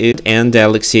white and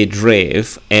Alexei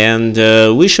Dreyev, and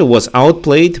Wisha was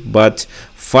outplayed, but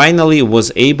finally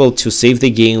was able to save the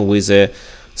game with a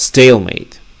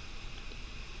stalemate.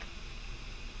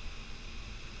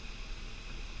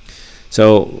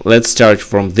 So let's start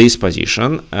from this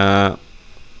position.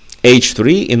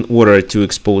 h3 in order to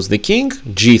expose the king.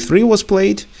 g3 was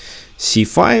played.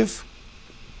 c5.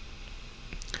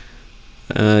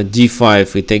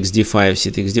 d5, it takes d5,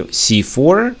 c takes d5.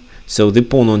 c4. So the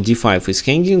pawn on d5 is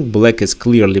hanging. Black is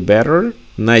clearly better.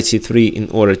 Knight c3 in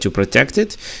order to protect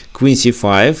it. Queen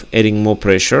c5, adding more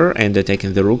pressure and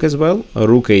attacking the rook as well.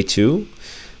 Rook a2.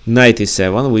 Knight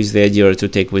e7 with the idea to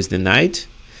take with the knight.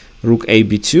 Rook a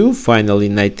b2, finally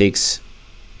knight takes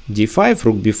d5,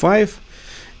 rook b5,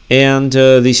 And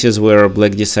this is where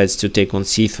black decides to take on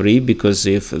c3, because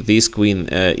if this queen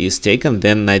is taken,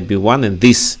 then knight b1, and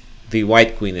the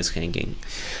white queen is hanging.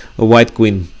 A white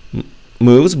queen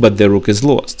moves, but the rook is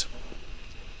lost.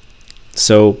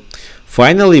 So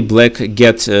finally black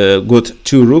got 2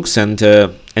 rooks and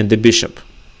the bishop.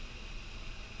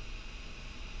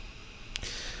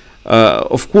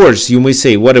 Of course, you may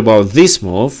say, what about this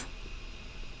move?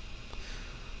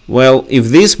 Well, if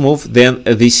this move, then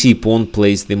the c pawn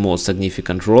plays the most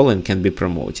significant role and can be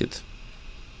promoted.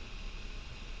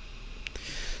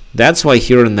 That's why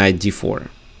here knight d4.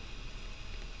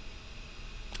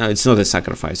 It's not a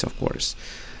sacrifice, of course.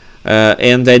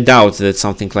 And I doubt that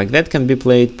something like that can be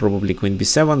played. Probably queen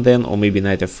b7 then, or maybe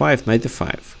knight f5, knight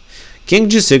f5. King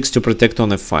g6 to protect on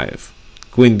f5.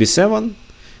 Queen b7,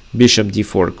 bishop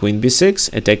d4, queen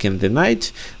b6, attacking the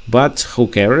knight. But who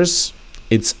cares?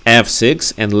 It's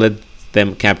f6 and let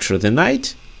them capture the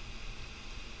knight.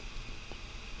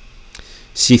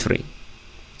 c3.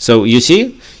 So you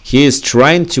see, he is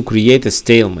trying to create a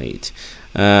stalemate.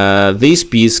 This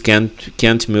piece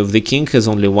can't move. The king has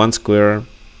only 1 square.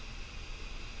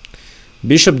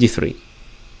 Bishop d3.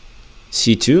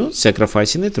 c2,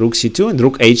 sacrificing it, rook c2, and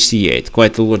rook h8.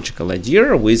 Quite a logical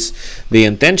idea, with the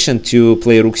intention to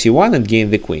play rook c1 and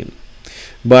gain the queen.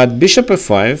 But bishop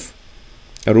f5,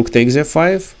 rook takes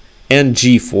f5, and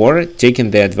g4,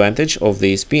 taking the advantage of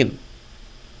the spin.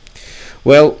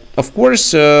 Well, of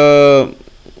course,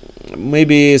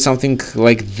 maybe something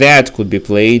like that could be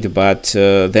played, but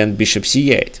then bishop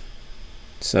c8.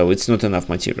 So it's not enough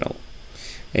material.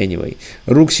 Anyway,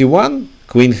 rook c1,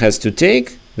 queen has to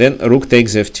take, then rook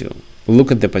takes f2.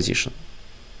 Look at the position.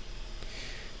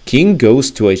 King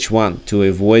goes to h1 to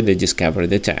avoid a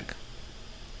discovered attack.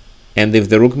 And if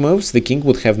the rook moves, the king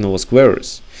would have no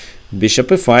squares. Bishop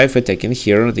f5 attacking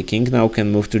here, the king now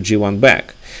can move to g1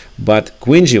 back. But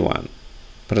queen g1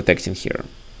 protecting here.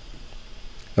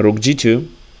 Rook g2.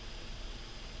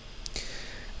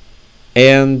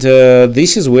 And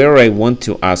this is where I want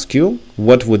to ask you,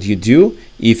 what would you do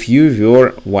if you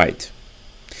were white?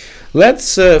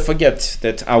 Let's forget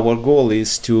that our goal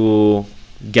is to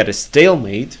get a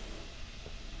stalemate,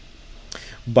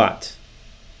 but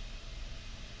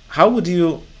how would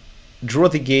you draw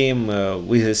the game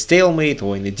with a stalemate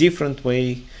or in a different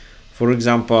way? For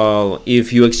example,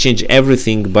 if you exchange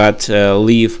everything but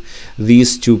leave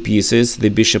these 2 pieces, the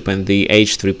bishop and the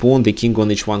h3 pawn, the king on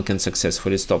h1 can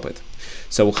successfully stop it.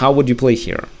 So how would you play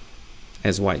here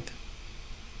as white?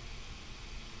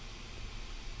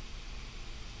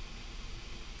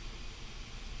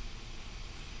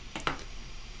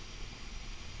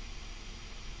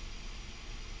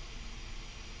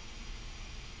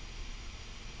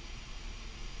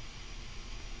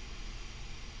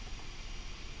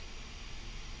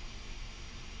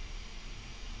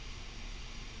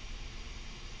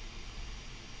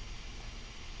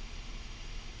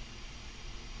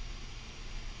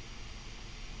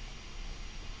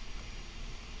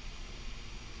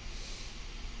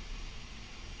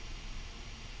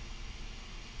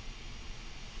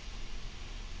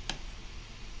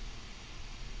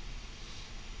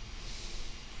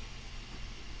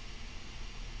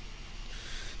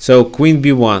 So queen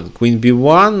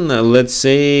b1, let's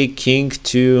say king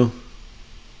to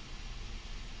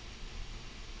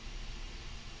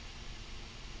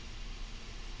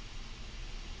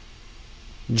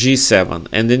g7,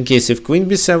 and in case of queen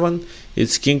b7,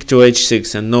 it's king to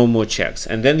h6 and no more checks,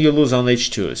 and then you lose on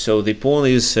h2, so the pawn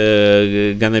is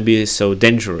gonna be so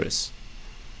dangerous.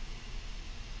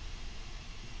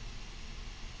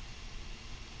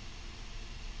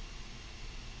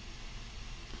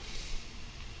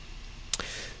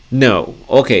 No.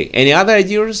 Okay, any other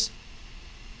ideas?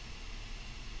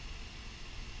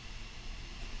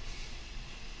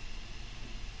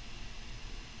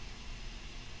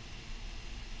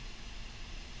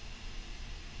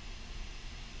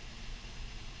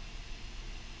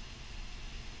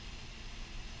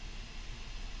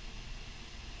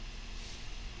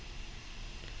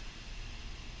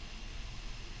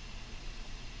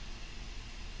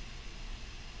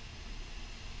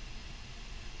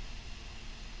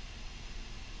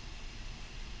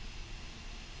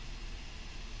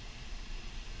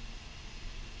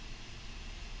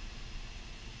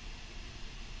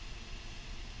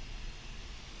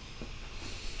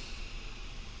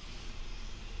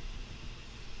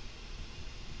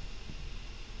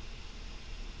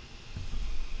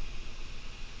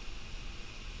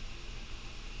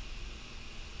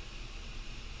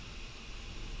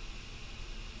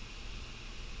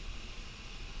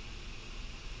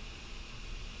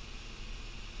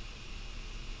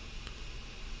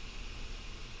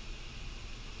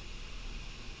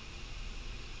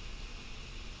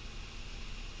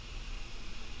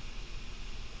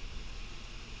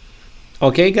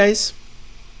 Okay, guys.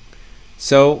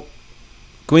 So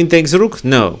queen takes rook?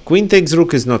 No, queen takes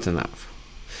rook is not enough.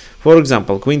 For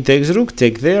example, queen takes rook,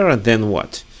 take there, and then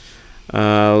what?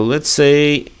 Let's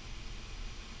say,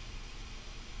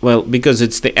 well, because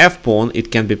it's the f pawn,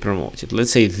 it can be promoted.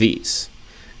 Let's say this,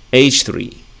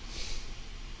 h3,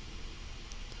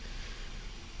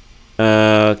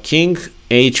 king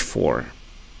h4,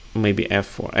 maybe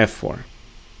f4.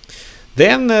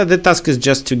 Then the task is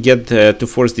just to get to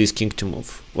force this king to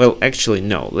move. Well, actually,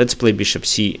 no. Let's play bishop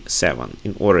c7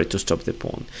 in order to stop the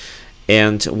pawn.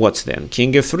 And what's then?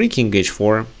 King f3, king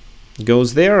h4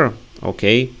 goes there.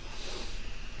 Okay.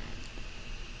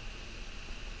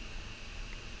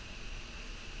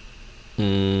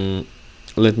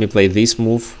 Let me play this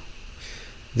move.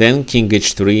 Then king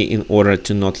h3 in order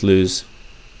to not lose.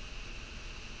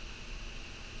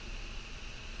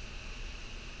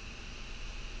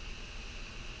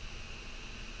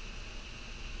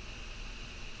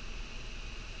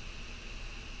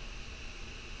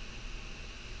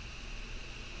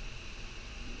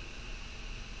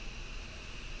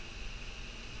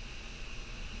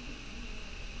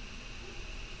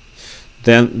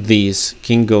 Then this,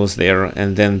 king goes there,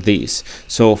 and then this.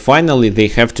 So finally they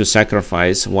have to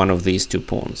sacrifice one of these two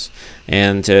pawns.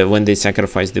 And when they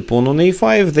sacrifice the pawn on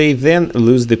a5, they then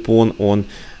lose the pawn on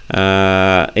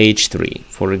h3,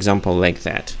 for example, like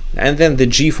that. And then the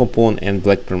g4 pawn and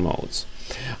black promotes.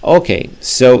 Okay,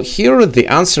 so here the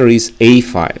answer is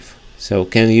a5. So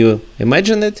can you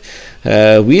imagine it?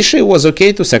 Vishy was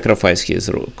okay to sacrifice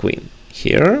his queen.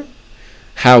 Here,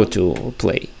 how to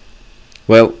play?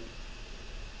 Well,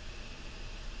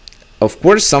 of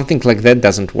course, something like that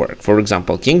doesn't work. For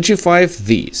example, king g5,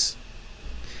 this.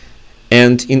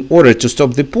 And in order to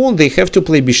stop the pawn, they have to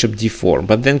play bishop d4.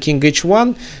 But then king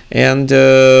h1, and,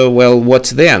 well, what's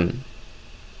then?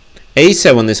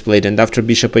 a7 is played, and after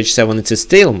bishop h7, it's a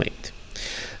stalemate.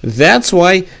 That's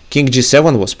why king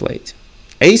g7 was played.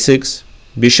 a6,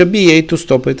 bishop b8 to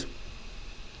stop it.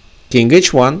 King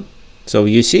h1. So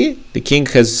you see, the king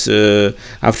has,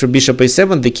 after bishop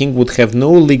a7, the king would have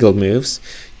no legal moves.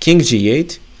 King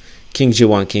g8, king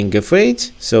g1, king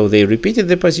f8, so they repeated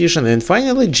the position, and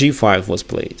finally g5 was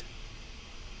played.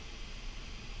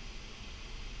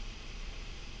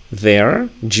 There,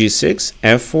 g6,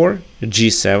 f4,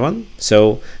 g7,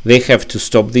 so they have to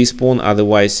stop this pawn,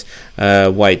 otherwise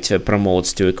white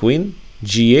promotes to a queen,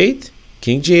 g8,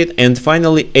 king g8, and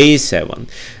finally a7.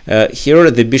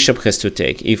 Here the bishop has to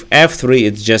take. If f3,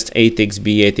 it's just a takes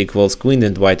b8 equals queen,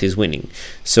 and white is winning.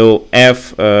 So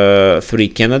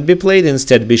f3 cannot be played,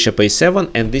 instead bishop a7,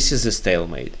 and this is a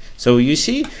stalemate. So you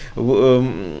see,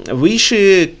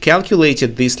 Vishy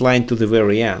calculated this line to the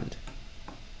very end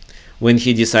when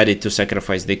he decided to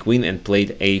sacrifice the queen and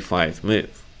played a5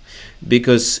 move,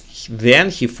 because then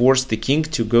he forced the king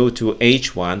to go to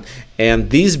h1,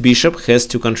 and this bishop has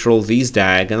to control this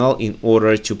diagonal in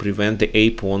order to prevent the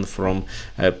a pawn from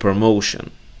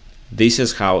promotion. This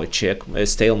is how a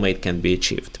stalemate can be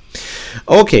achieved.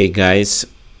 Okay, guys.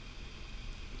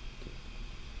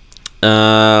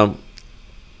 So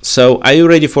are you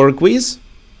ready for a quiz?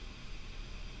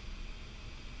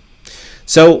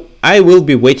 So I will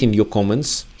be waiting your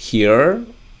comments here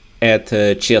at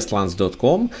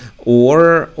TheChessWorld.com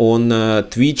or on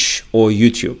Twitch or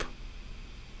YouTube.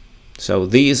 So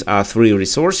these are 3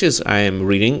 resources I am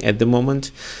reading at the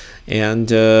moment, and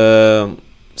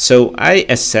so I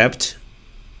accept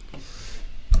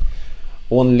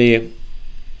only,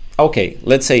 okay,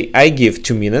 let's say I give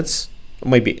 2 minutes,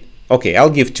 maybe, okay, I'll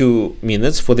give 2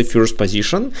 minutes for the first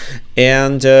position,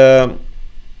 and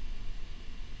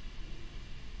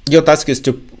your task is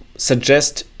to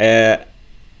suggest a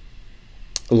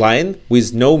line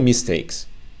with no mistakes.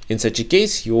 In such a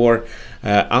case, your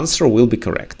answer will be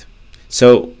correct.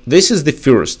 So this is the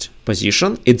first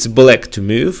position. It's black to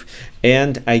move,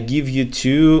 and I give you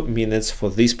 2 minutes for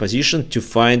this position to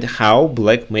find how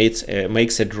black makes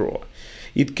a draw.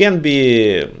 It can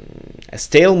be a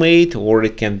stalemate, or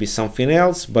it can be something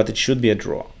else, but it should be a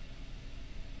draw.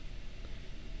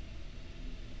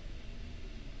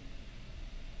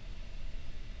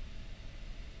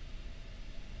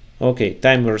 Okay,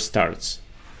 timer starts.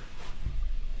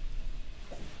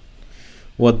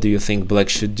 What do you think black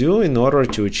should do in order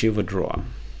to achieve a draw?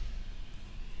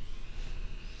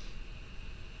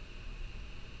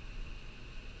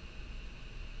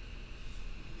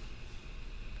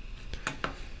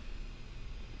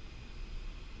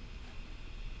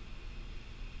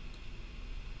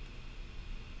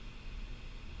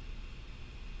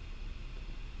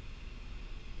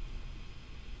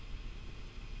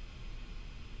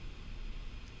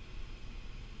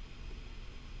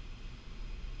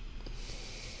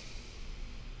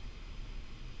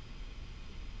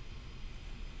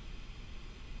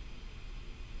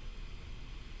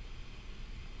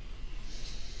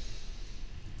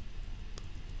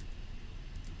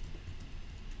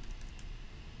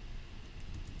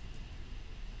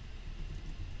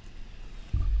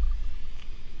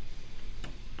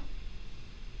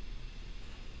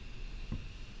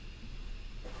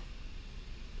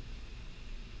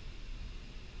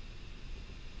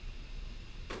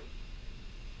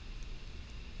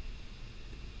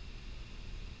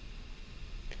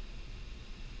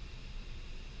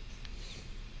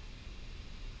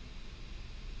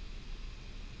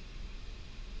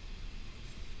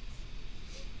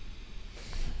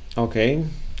 Okay,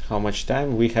 how much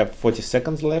time? We have 40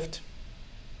 seconds left.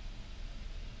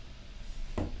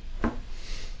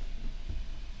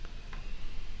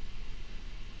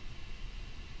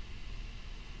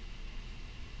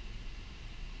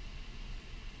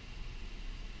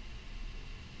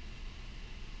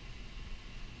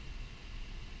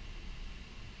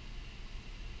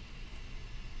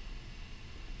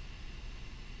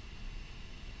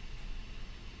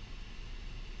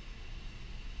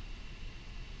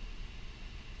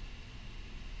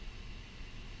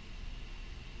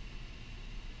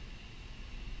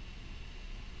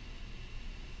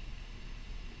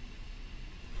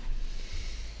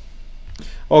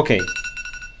 Okay.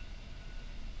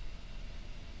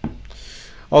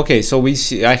 Okay, so we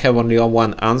see I have only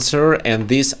one answer, and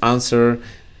this answer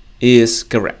is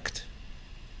correct.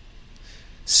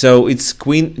 So it's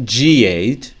queen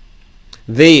g8.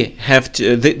 They have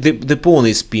to the pawn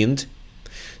is pinned,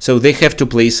 so they have to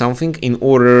play something in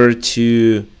order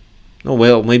to, oh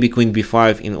well, maybe queen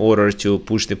b5 in order to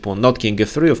push the pawn, not king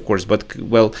f3 of course, but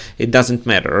well, it doesn't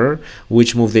matter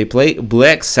which move they play.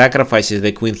 Black sacrifices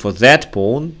the queen for that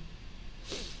pawn.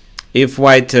 If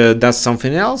white does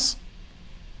something else,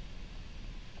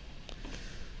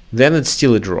 then it's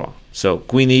still a draw. So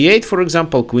queen e8, for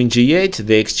example, queen g8,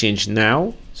 they exchange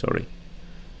now, sorry,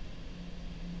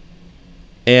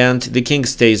 and the king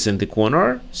stays in the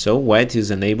corner, so white is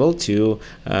unable to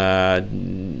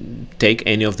take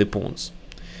any of the pawns.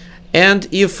 And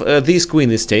if this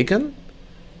queen is taken,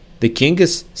 the king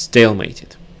is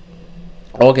stalemated.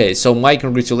 Okay, so my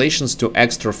congratulations to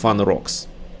Extra Fun Rocks.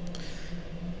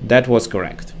 That was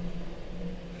correct.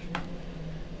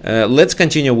 Let's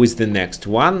continue with the next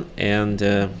one,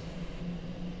 and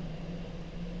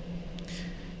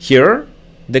here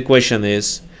the question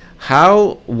is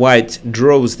how white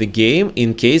draws the game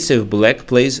in case if black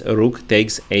plays rook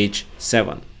takes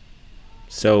h7.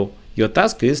 So your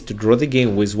task is to draw the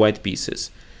game with white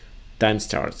pieces. Time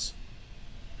starts.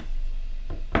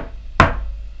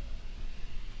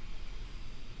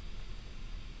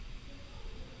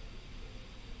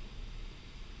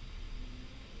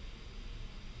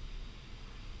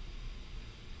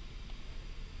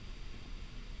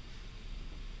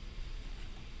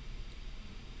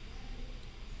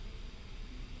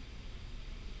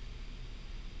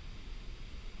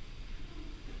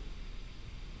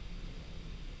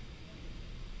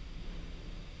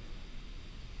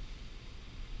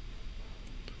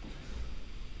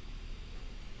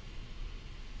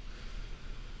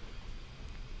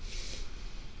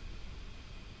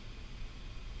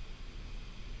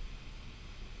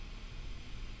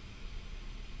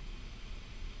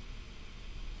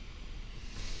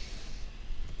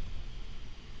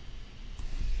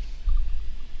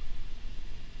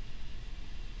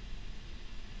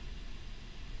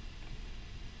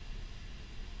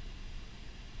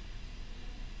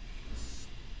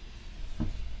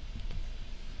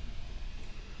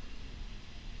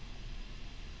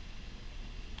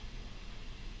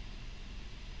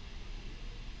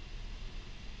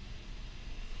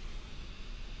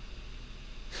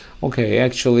 Okay,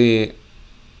 actually,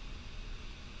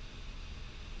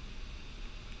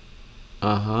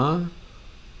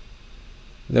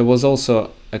 there was also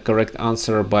a correct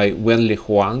answer by Wenli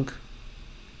Huang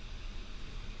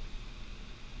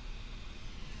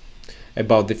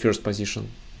about the first position.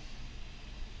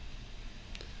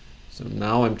 So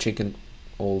now I'm checking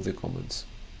all the comments.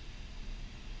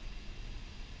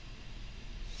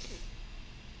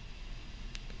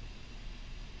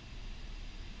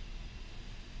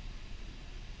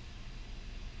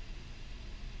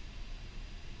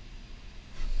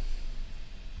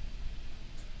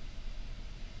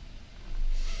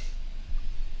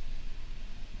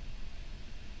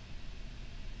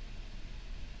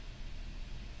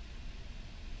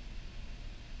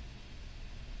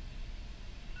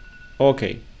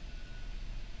 Okay,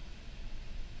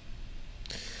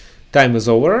 time is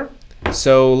over,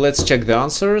 so let's check the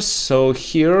answers. So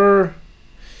here,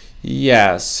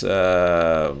 yes,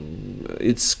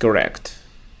 it's correct.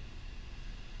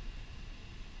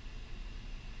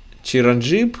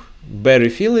 Chiranjeeb, Barry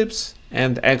Phillips,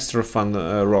 and Extra Fun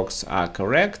Rocks are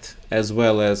correct, as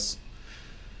well as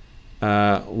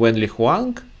Wenli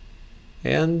Huang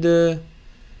and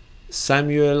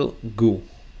Samuel Gu,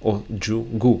 or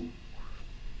Gu.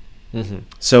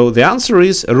 So the answer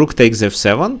is rook takes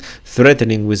f7,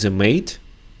 threatening with a mate.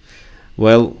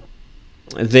 Well,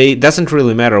 they doesn't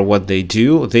really matter what they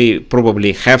do. They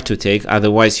probably have to take,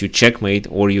 otherwise you checkmate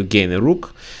or you gain a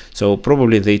rook. So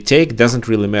probably they take, doesn't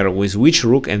really matter with which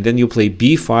rook, and then you play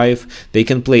b5. They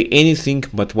can play anything,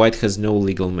 but white has no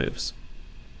legal moves.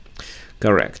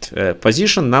 Correct.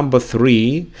 Position number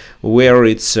 3, where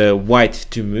it's white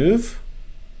to move.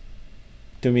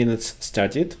 2 minutes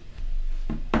started.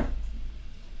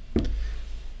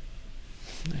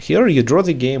 Here you draw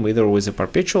the game either with a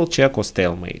perpetual check or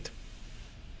stalemate.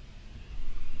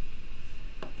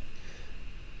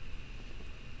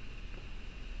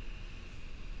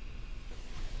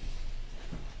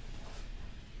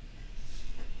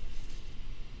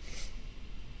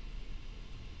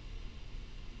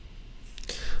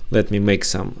 Let me make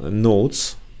some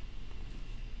notes.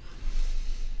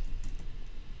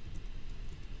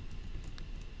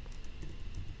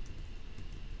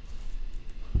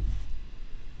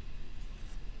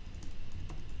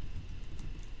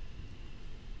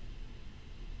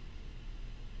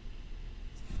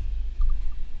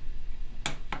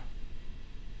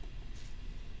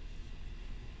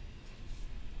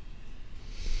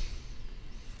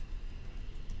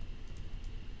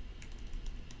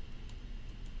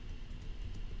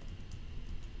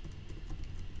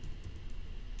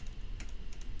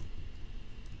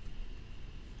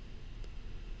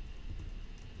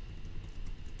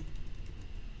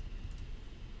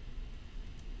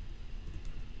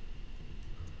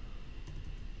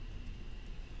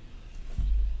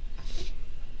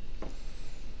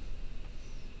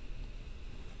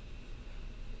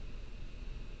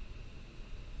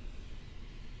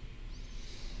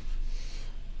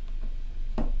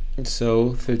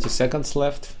 So 30 seconds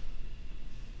left.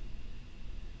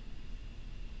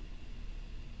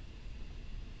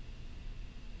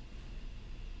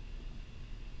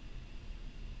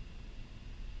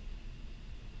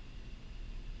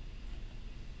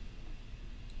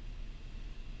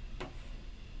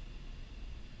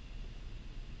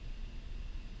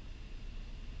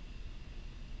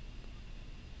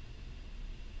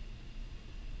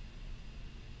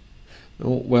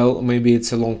 Well, maybe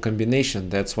it's a long combination,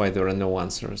 that's why there are no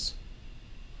answers.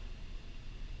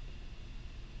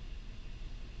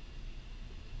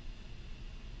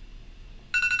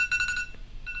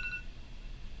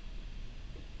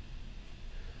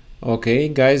 Okay,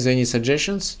 guys, any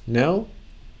suggestions? No?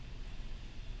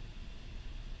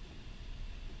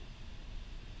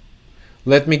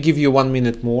 Let me give you 1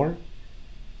 minute more.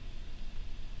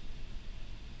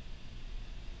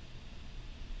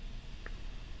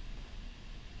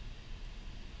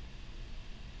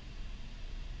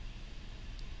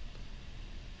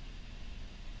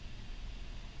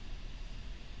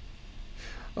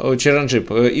 Oh,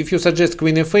 Chiranjip, if you suggest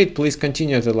Queen F8, please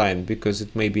continue the line, because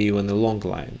it may be even a long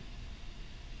line.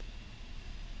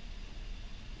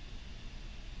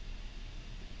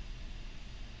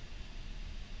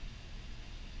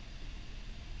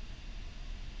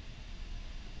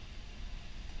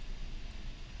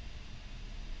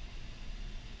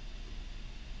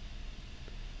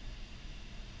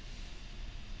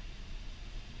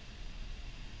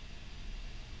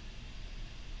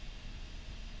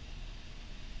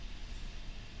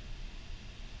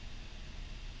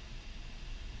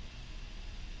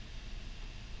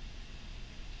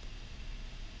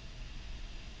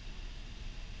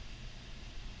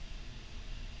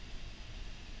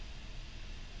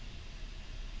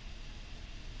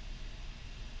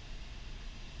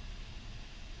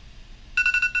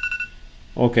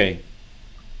 Okay.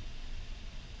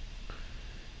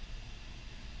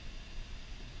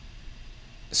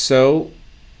 So,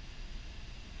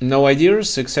 no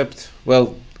ideas except,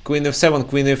 well, Queen F7,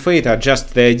 Queen F8 are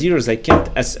just the ideas. I can't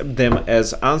accept them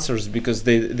as answers because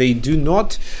they do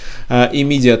not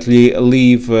immediately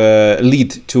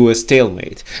lead to a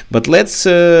stalemate. But let's,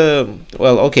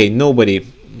 well, okay, nobody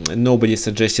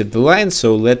suggested the line,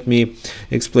 so let me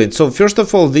explain. So first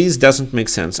of all, this doesn't make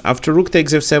sense. After rook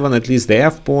takes f7, at least the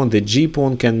f pawn, the g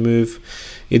pawn can move.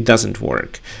 It doesn't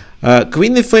work.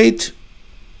 Queen f8.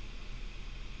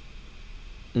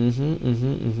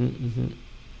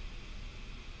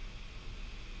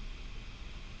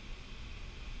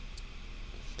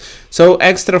 So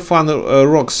extra fun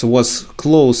rocks was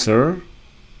closer.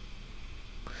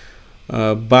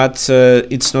 But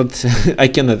it's not, I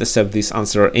cannot accept this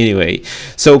answer anyway.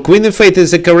 So Queen f8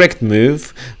 is a correct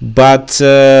move, but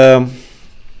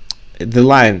the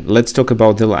line, let's talk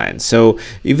about the line. So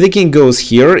if the king goes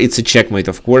here, it's a checkmate,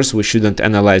 of course, we shouldn't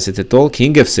analyze it at all.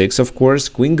 King f6, of course,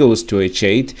 queen goes to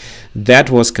h8, that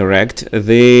was correct.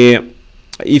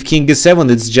 If king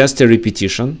g7, it's just a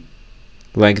repetition,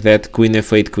 like that, queen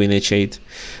f8, queen h8.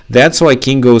 That's why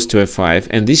king goes to f5,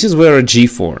 and this is where a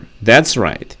g4, that's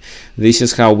right. This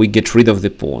is how we get rid of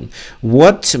the pawn.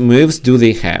 What moves do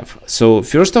they have? So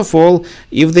first of all,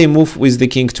 if they move with the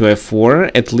king to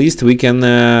f4, at least we can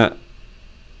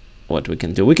what we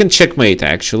can do. We can checkmate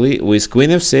actually with queen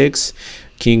f6,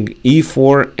 king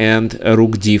e4, and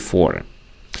rook d4.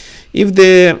 If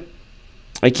the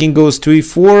king goes to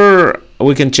e4,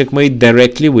 we can checkmate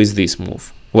directly with this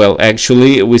move. Well,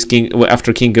 actually, with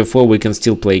after king f4, we can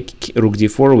still play rook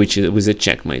d4, which is with a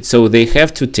checkmate. So they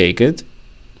have to take it.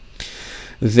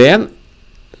 Then,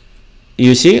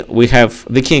 you see, we have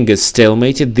the king is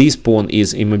stalemated, this pawn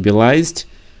is immobilized,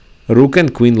 rook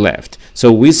and queen left.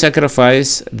 So we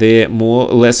sacrifice the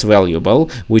less valuable,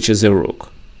 which is a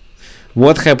rook.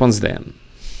 What happens then?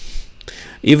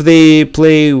 If they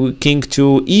play king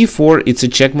to e4, it's a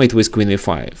checkmate with queen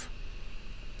e5.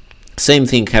 Same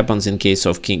thing happens in case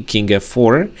of king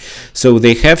f4. So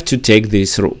they have to take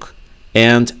this rook.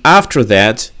 And after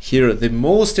that, here the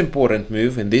most important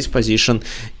move in this position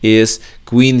is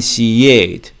queen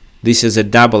c8. This is a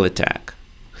double attack.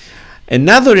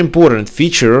 Another important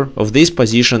feature of this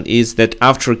position is that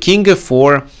after king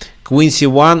f4, queen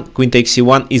c1, queen takes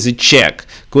c1 is a check.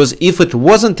 Because if it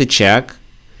wasn't a check,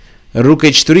 rook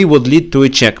h3 would lead to a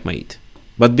checkmate.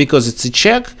 But because it's a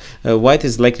check, white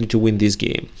is likely to win this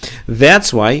game.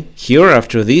 That's why here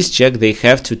after this check they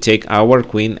have to take our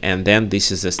queen, and then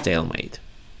this is a stalemate.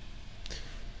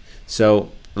 So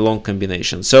long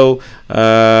combination. So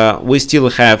we still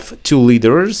have two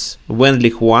leaders,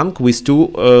 Wenli Huang with two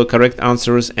correct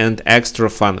answers, and Extra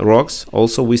Fun Rocks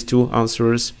also with two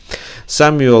answers.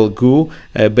 Samuel Gu,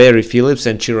 Barry Phillips,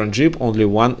 and Chiranjeep only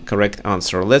one correct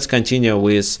answer. Let's continue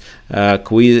with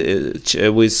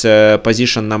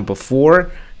position number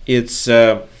 4. It's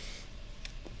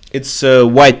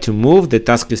white to move. The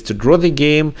task is to draw the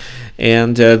game,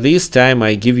 and this time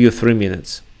I give you 3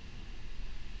 minutes.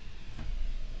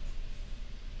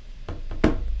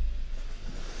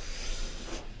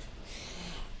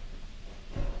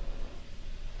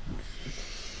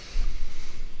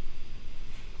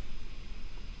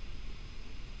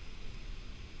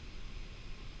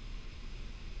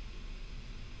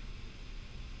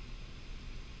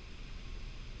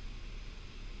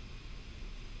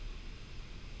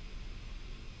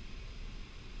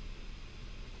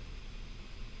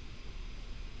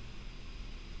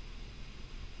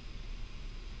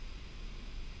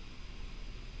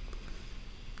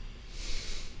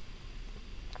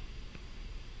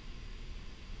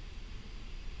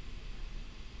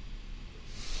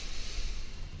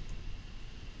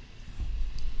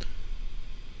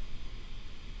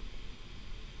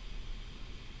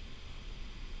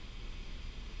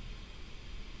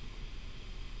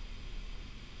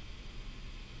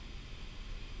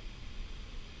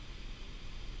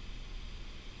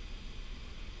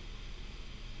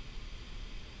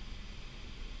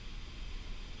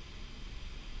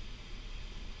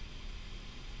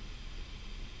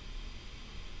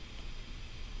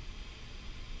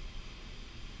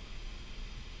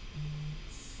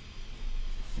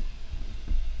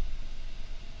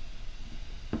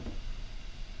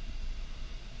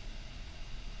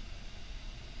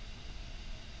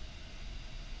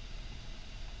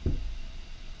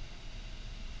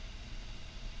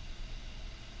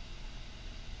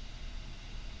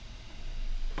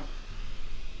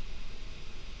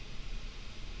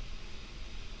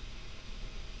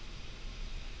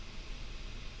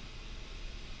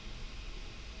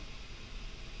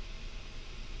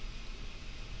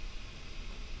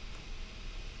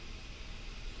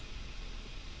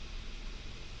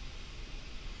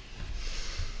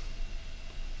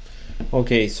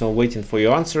 Okay, so waiting for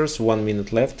your answers. 1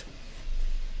 minute left.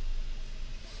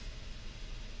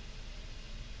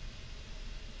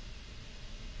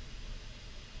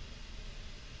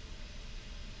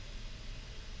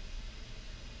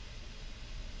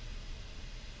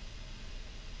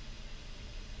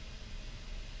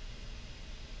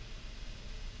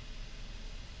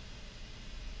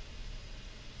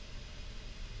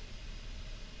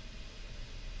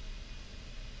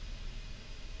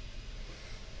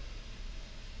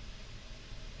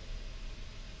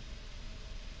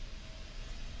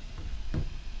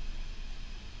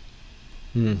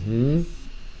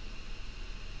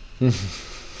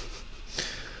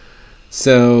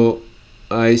 So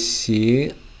I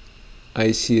see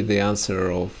the answer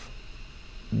of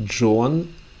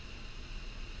John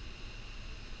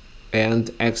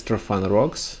and Extra Fun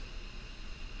Rocks.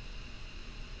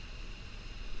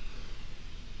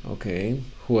 Okay,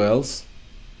 who else?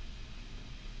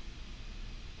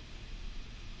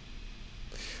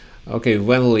 Okay,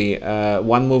 Wenli,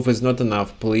 one move is not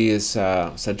enough. Please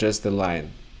suggest the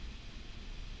line.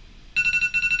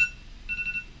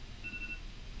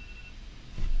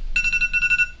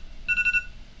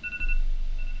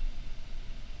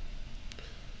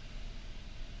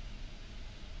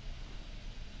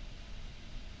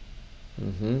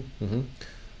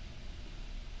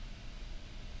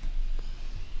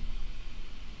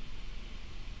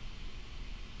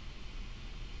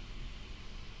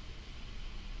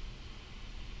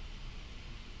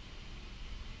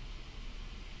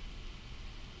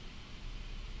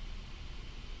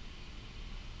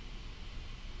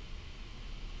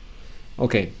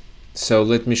 Okay, so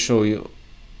let me show you.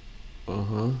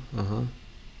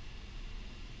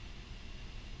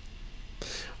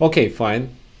 Okay, fine.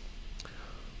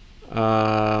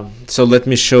 So let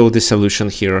me show the solution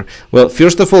here. Well,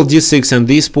 first of all, d6 and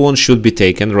this pawn should be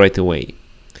taken right away.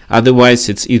 Otherwise,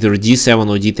 it's either d7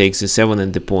 or d takes e7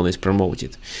 and the pawn is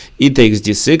promoted. E takes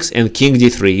d6 and king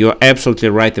d3. You're absolutely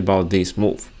right about this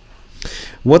move.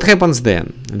 What happens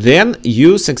then? Then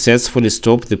you successfully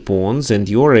stop the pawns and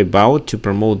you're about to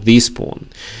promote this pawn.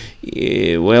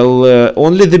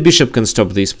 Only the bishop can stop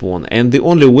this pawn, and the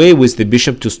only way with the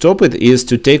bishop to stop it is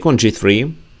to take on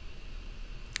g3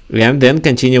 and then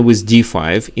continue with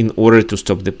d5 in order to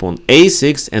stop the pawn.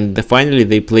 a6, and finally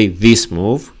they play this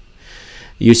move.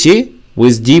 You see,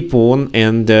 with d pawn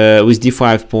and with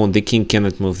d5 pawn the king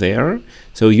cannot move there,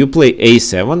 so you play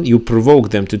a7, you provoke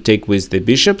them to take with the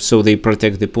bishop, so they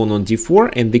protect the pawn on d4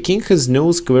 and the king has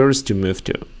no squares to move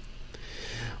to.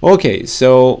 Okay,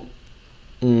 so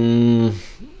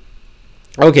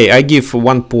okay, I give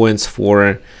 1 point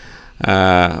for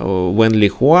Wenli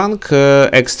Huang,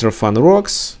 Extra Fun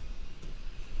Rocks,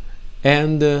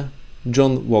 and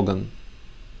John Wogan.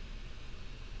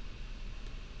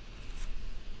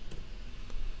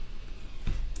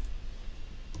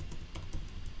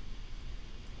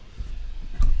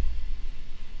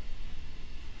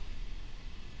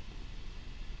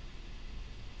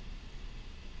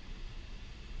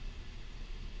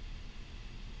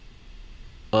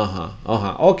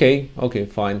 Okay,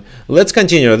 fine. Let's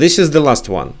continue. This is the last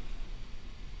one.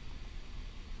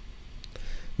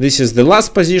 This is the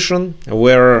last position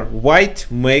where white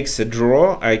makes a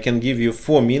draw. I can give you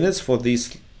 4 minutes for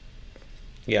this.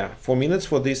 Yeah, 4 minutes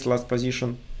for this last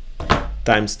position.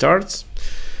 Time starts.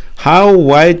 How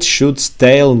white should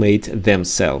stalemate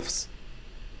themselves?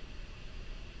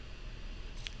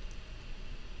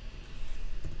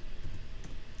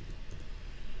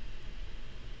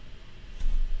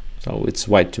 So it's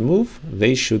white to move,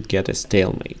 they should get a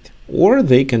stalemate. Or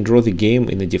they can draw the game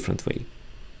in a different way.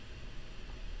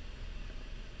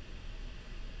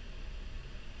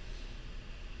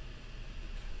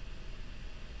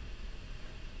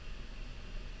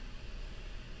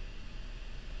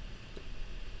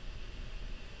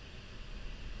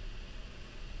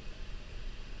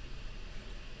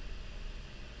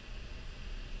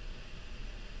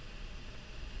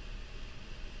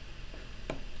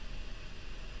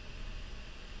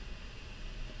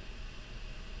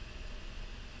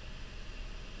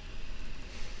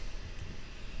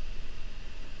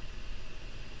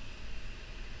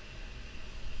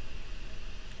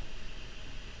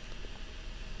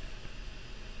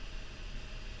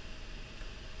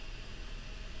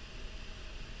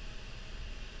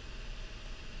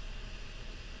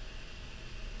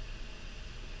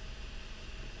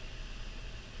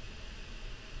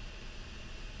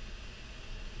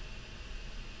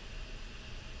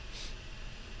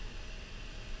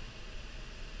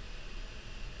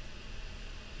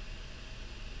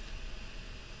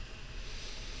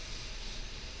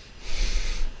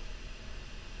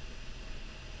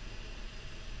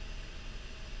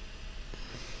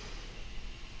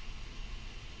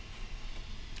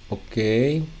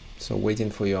 Okay, so waiting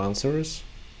for your answers.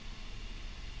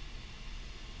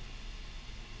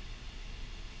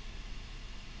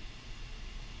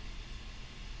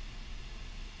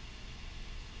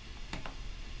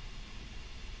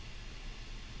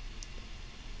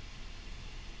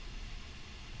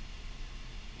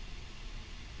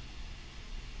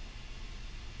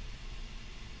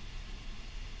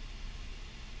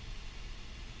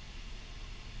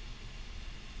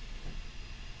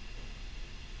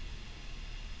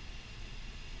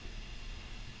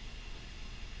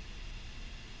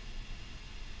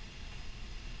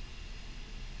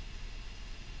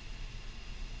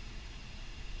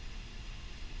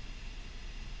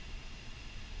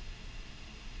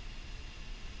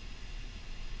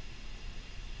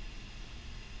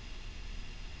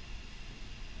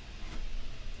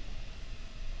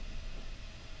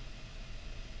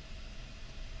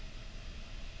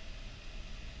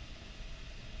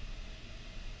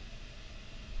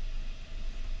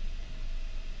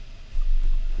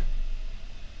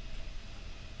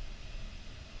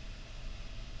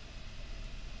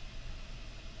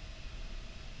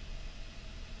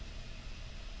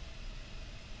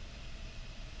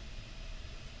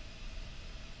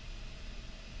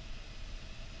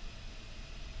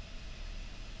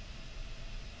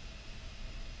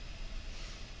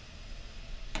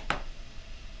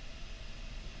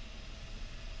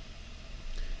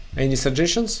 Any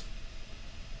suggestions?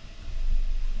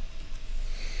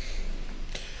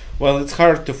 Well, it's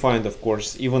hard to find, of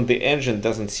course. Even the engine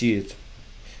doesn't see it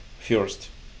first.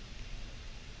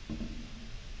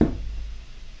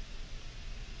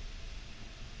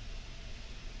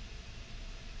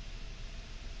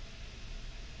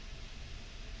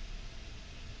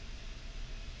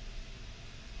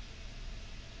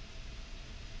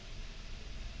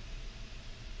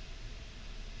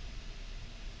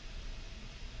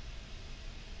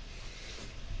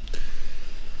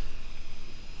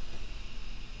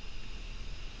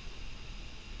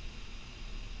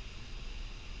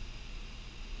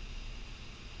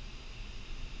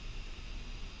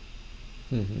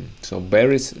 So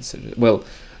Barry,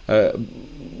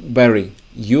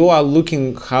 you are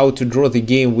looking how to draw the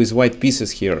game with white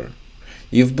pieces here.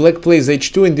 If black plays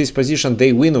h2 in this position,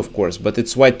 they win, of course, but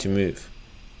it's white to move.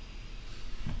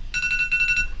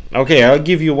 Okay, I'll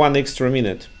give you 1 extra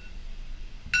minute.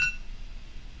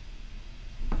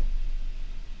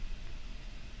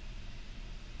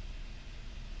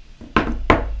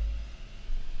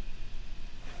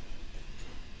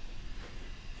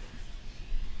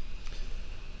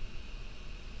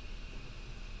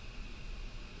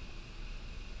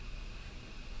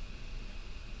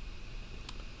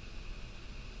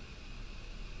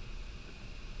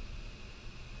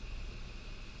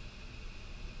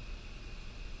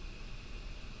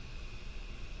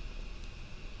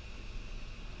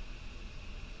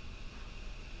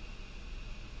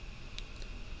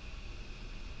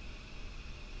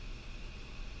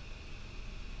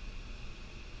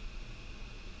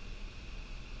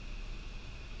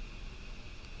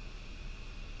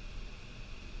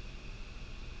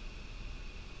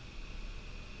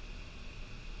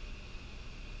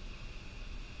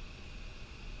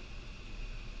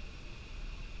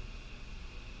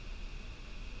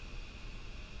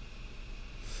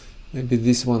 Maybe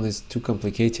this one is too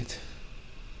complicated.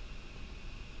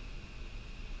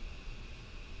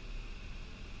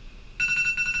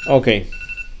 Okay.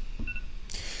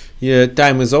 Yeah,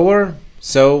 time is over.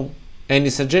 So, any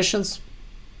suggestions?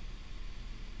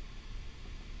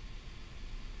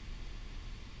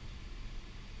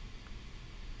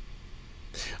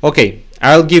 Okay,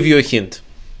 I'll give you a hint.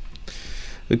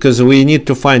 Because we need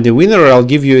to find a winner, I'll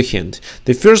give you a hint.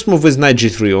 The first move is knight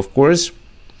g3, of course.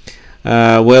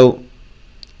 Well,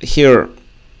 here,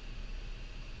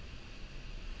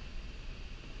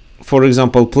 for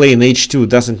example, playing h2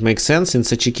 doesn't make sense. In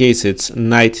such a case, it's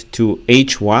knight to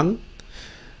h1.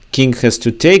 King has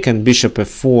to take and bishop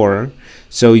f4.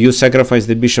 So you sacrifice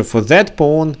the bishop for that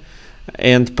pawn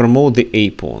and promote the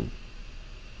a pawn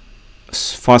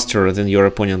faster than your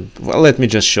opponent. Well, let me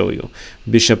just show you.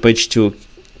 Bishop h2,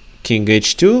 king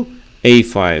h2,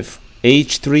 a5.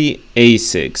 h3,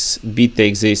 a6, b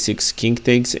takes a6, king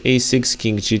takes a6,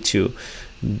 king g2,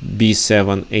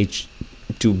 b7,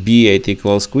 h2, b8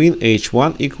 equals queen,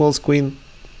 h1 equals queen,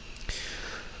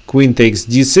 queen takes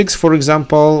d6, for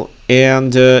example,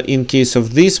 and in case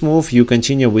of this move, you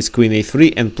continue with queen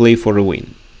a3 and play for a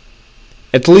win.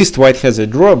 At least white has a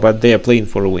draw, but they are playing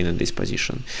for a win in this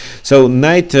position. So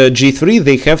knight g3,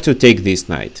 they have to take this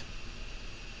knight.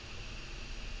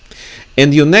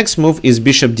 And your next move is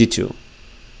bishop d2.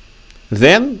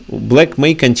 Then black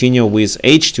may continue with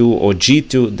h2 or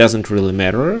g2, doesn't really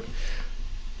matter.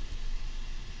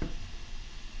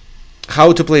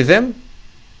 How to play them?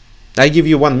 I give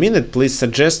you 1 minute, please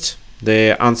suggest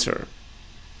the answer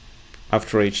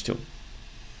after h2.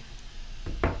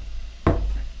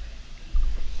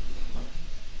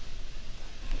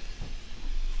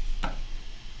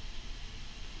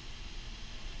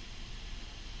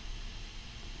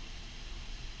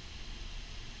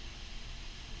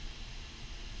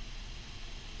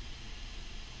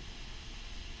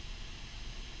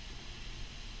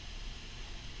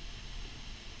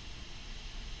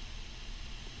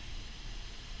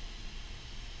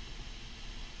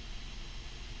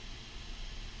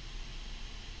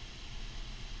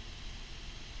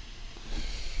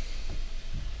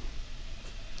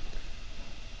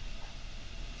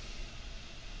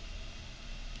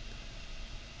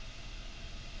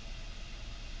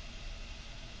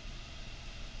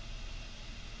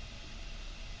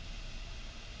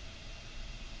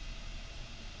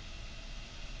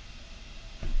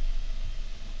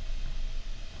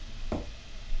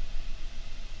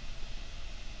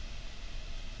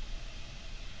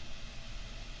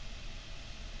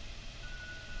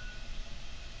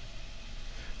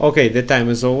 Okay, the time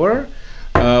is over.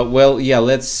 Well, yeah,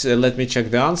 let me check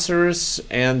the answers,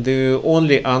 and the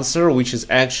only answer which is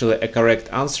actually a correct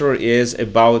answer is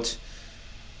about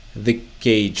the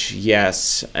cage.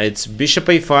 Yes, it's bishop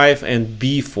a5 and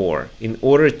b4 in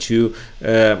order to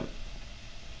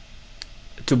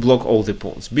block all the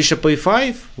pawns. Bishop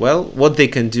a5, well, what they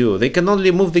can do? They can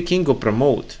only move the king or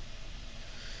promote.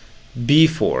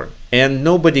 b4, and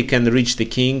nobody can reach the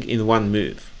king in one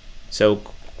move. So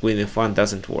queen f1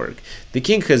 doesn't work. The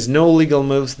king has no legal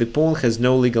moves, the pawn has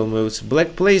no legal moves.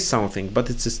 Black plays something, but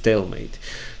it's a stalemate.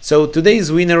 So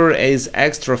today's winner is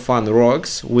Extra Fun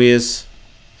Rocks with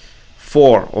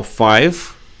 4 or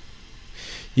 5.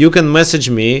 You can message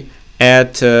me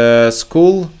at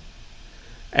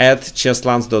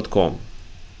school@TheChessWorld.com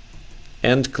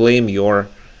and claim your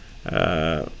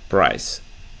prize.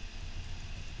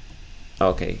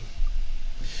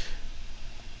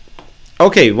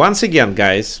 Okay, once again,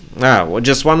 guys,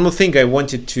 just one more thing I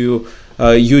wanted to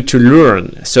you to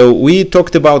learn. So we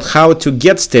talked about how to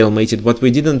get stalemated, but we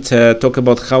didn't talk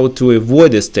about how to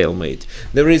avoid a stalemate.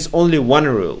 There is only one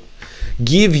rule.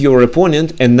 Give your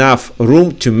opponent enough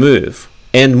room to move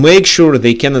and make sure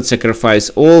they cannot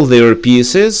sacrifice all their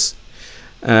pieces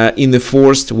in the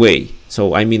forced way.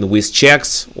 So I mean with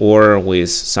checks or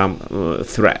with some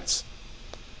threats.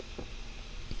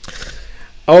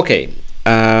 Okay.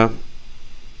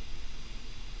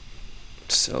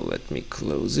 So let me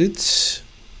close it.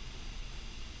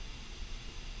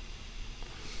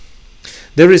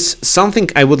 There is something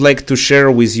I would like to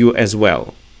share with you as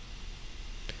well.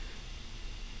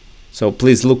 So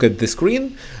please look at the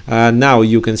screen. Now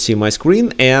you can see my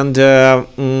screen, and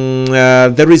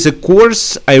there is a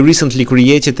course I recently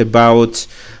created about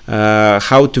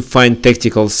how to find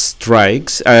tactical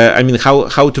strikes. I mean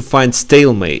how to find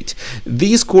stalemate.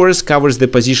 This course covers the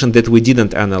position that we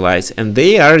didn't analyze, and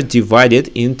they are divided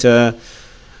into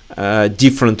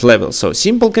different levels. So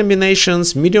simple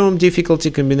combinations, medium difficulty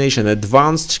combination,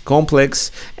 advanced,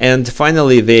 complex, and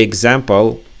finally the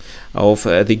example of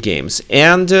the games.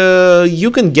 And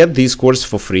you can get this course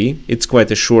for free. It's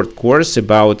quite a short course,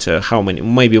 about how many,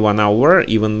 maybe 1 hour,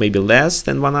 even maybe less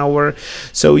than 1 hour.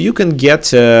 So you can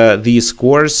get this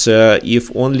course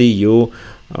if only you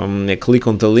click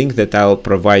on the link that I'll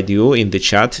provide you in the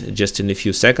chat just in a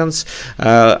few seconds.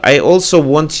 I also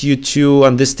want you to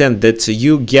understand that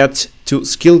you get to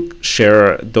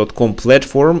Skillshare.com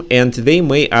platform, and they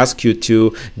may ask you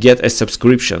to get a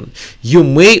subscription. You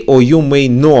may or you may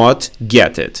not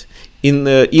get it.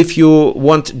 If you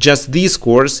want just this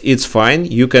course, it's fine.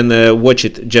 You can watch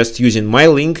it just using my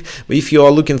link. If you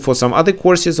are looking for some other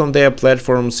courses on their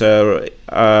platforms,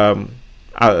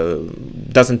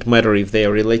 doesn't matter if they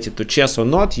are related to chess or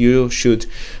not, you should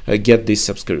get this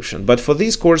subscription. But for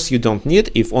this course you don't need,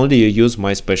 if only you use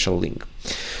my special link.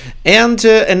 And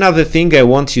another thing I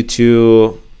want you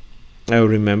to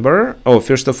remember,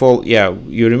 first of all, yeah,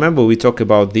 you remember we talked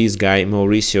about this guy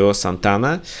Mauricio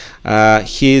Santana.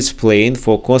 He is playing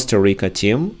for Costa Rica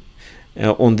team.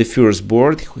 On the first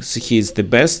board, he is the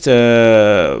best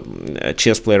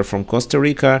chess player from Costa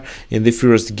Rica. In the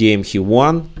first game he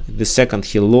won, the second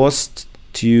he lost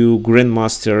to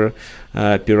Grandmaster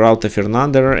Peralta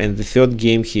Fernandez, and the third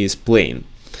game he is playing.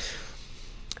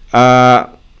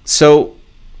 So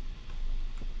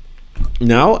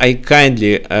now I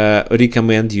kindly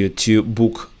recommend you to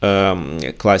book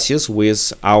classes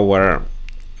with our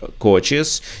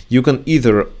coaches. You can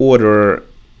either order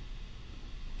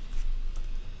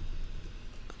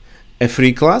a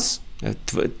free class, a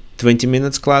 20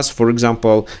 minutes class. For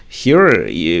example, here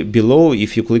below,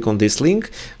 if you click on this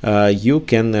link, you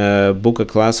can book a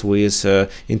class with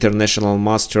international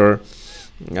master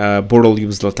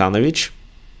Boroliub Zlatanovic.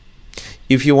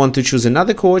 If you want to choose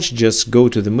another coach, just go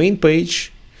to the main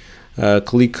page,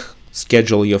 click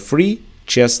schedule your free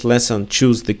chess lesson,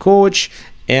 choose the coach,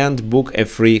 and book a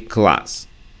free class.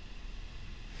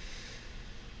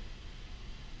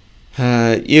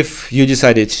 If you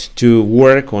decided to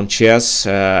work on chess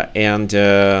and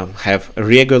have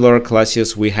regular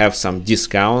classes, we have some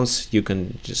discounts. You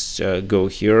can just go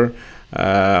here,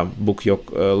 book your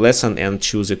lesson and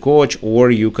choose a coach, or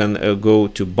you can go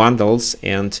to bundles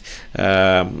and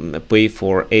pay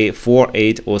for 4,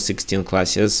 8 or 16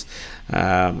 classes,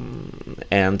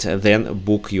 and then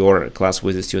book your class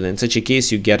with the student. In such a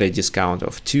case, you get a discount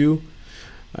of $2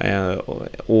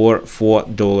 or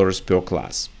 $4 per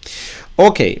class.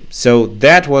 Okay, so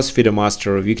that was FIDE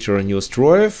Master Viktor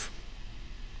Neustroev,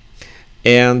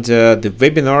 and the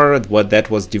webinar that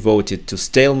was devoted to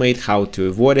stalemate, how to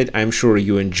avoid it. I'm sure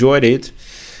you enjoyed it.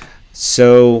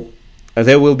 So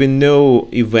there will be no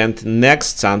event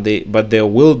next Sunday, but there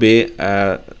will be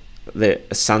the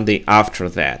Sunday after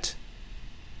that.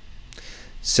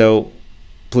 So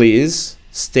please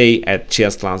stay at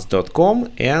chesslands.com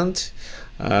and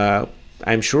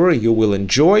I'm sure you will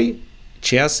enjoy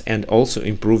chess and also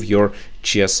improve your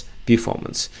chess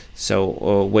performance.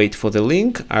 So wait for the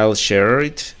link. I'll share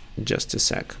it in just a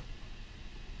sec.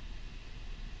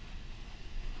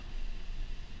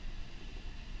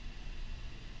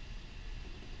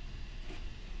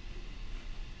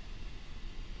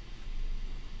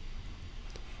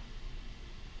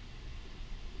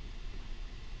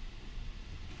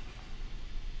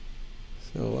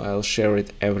 So I'll share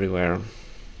it everywhere.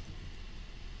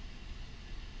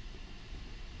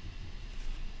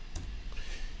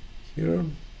 Here.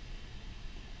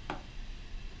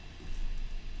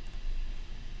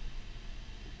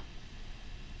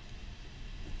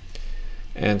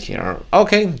 And here.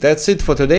 Okay, that's it for today.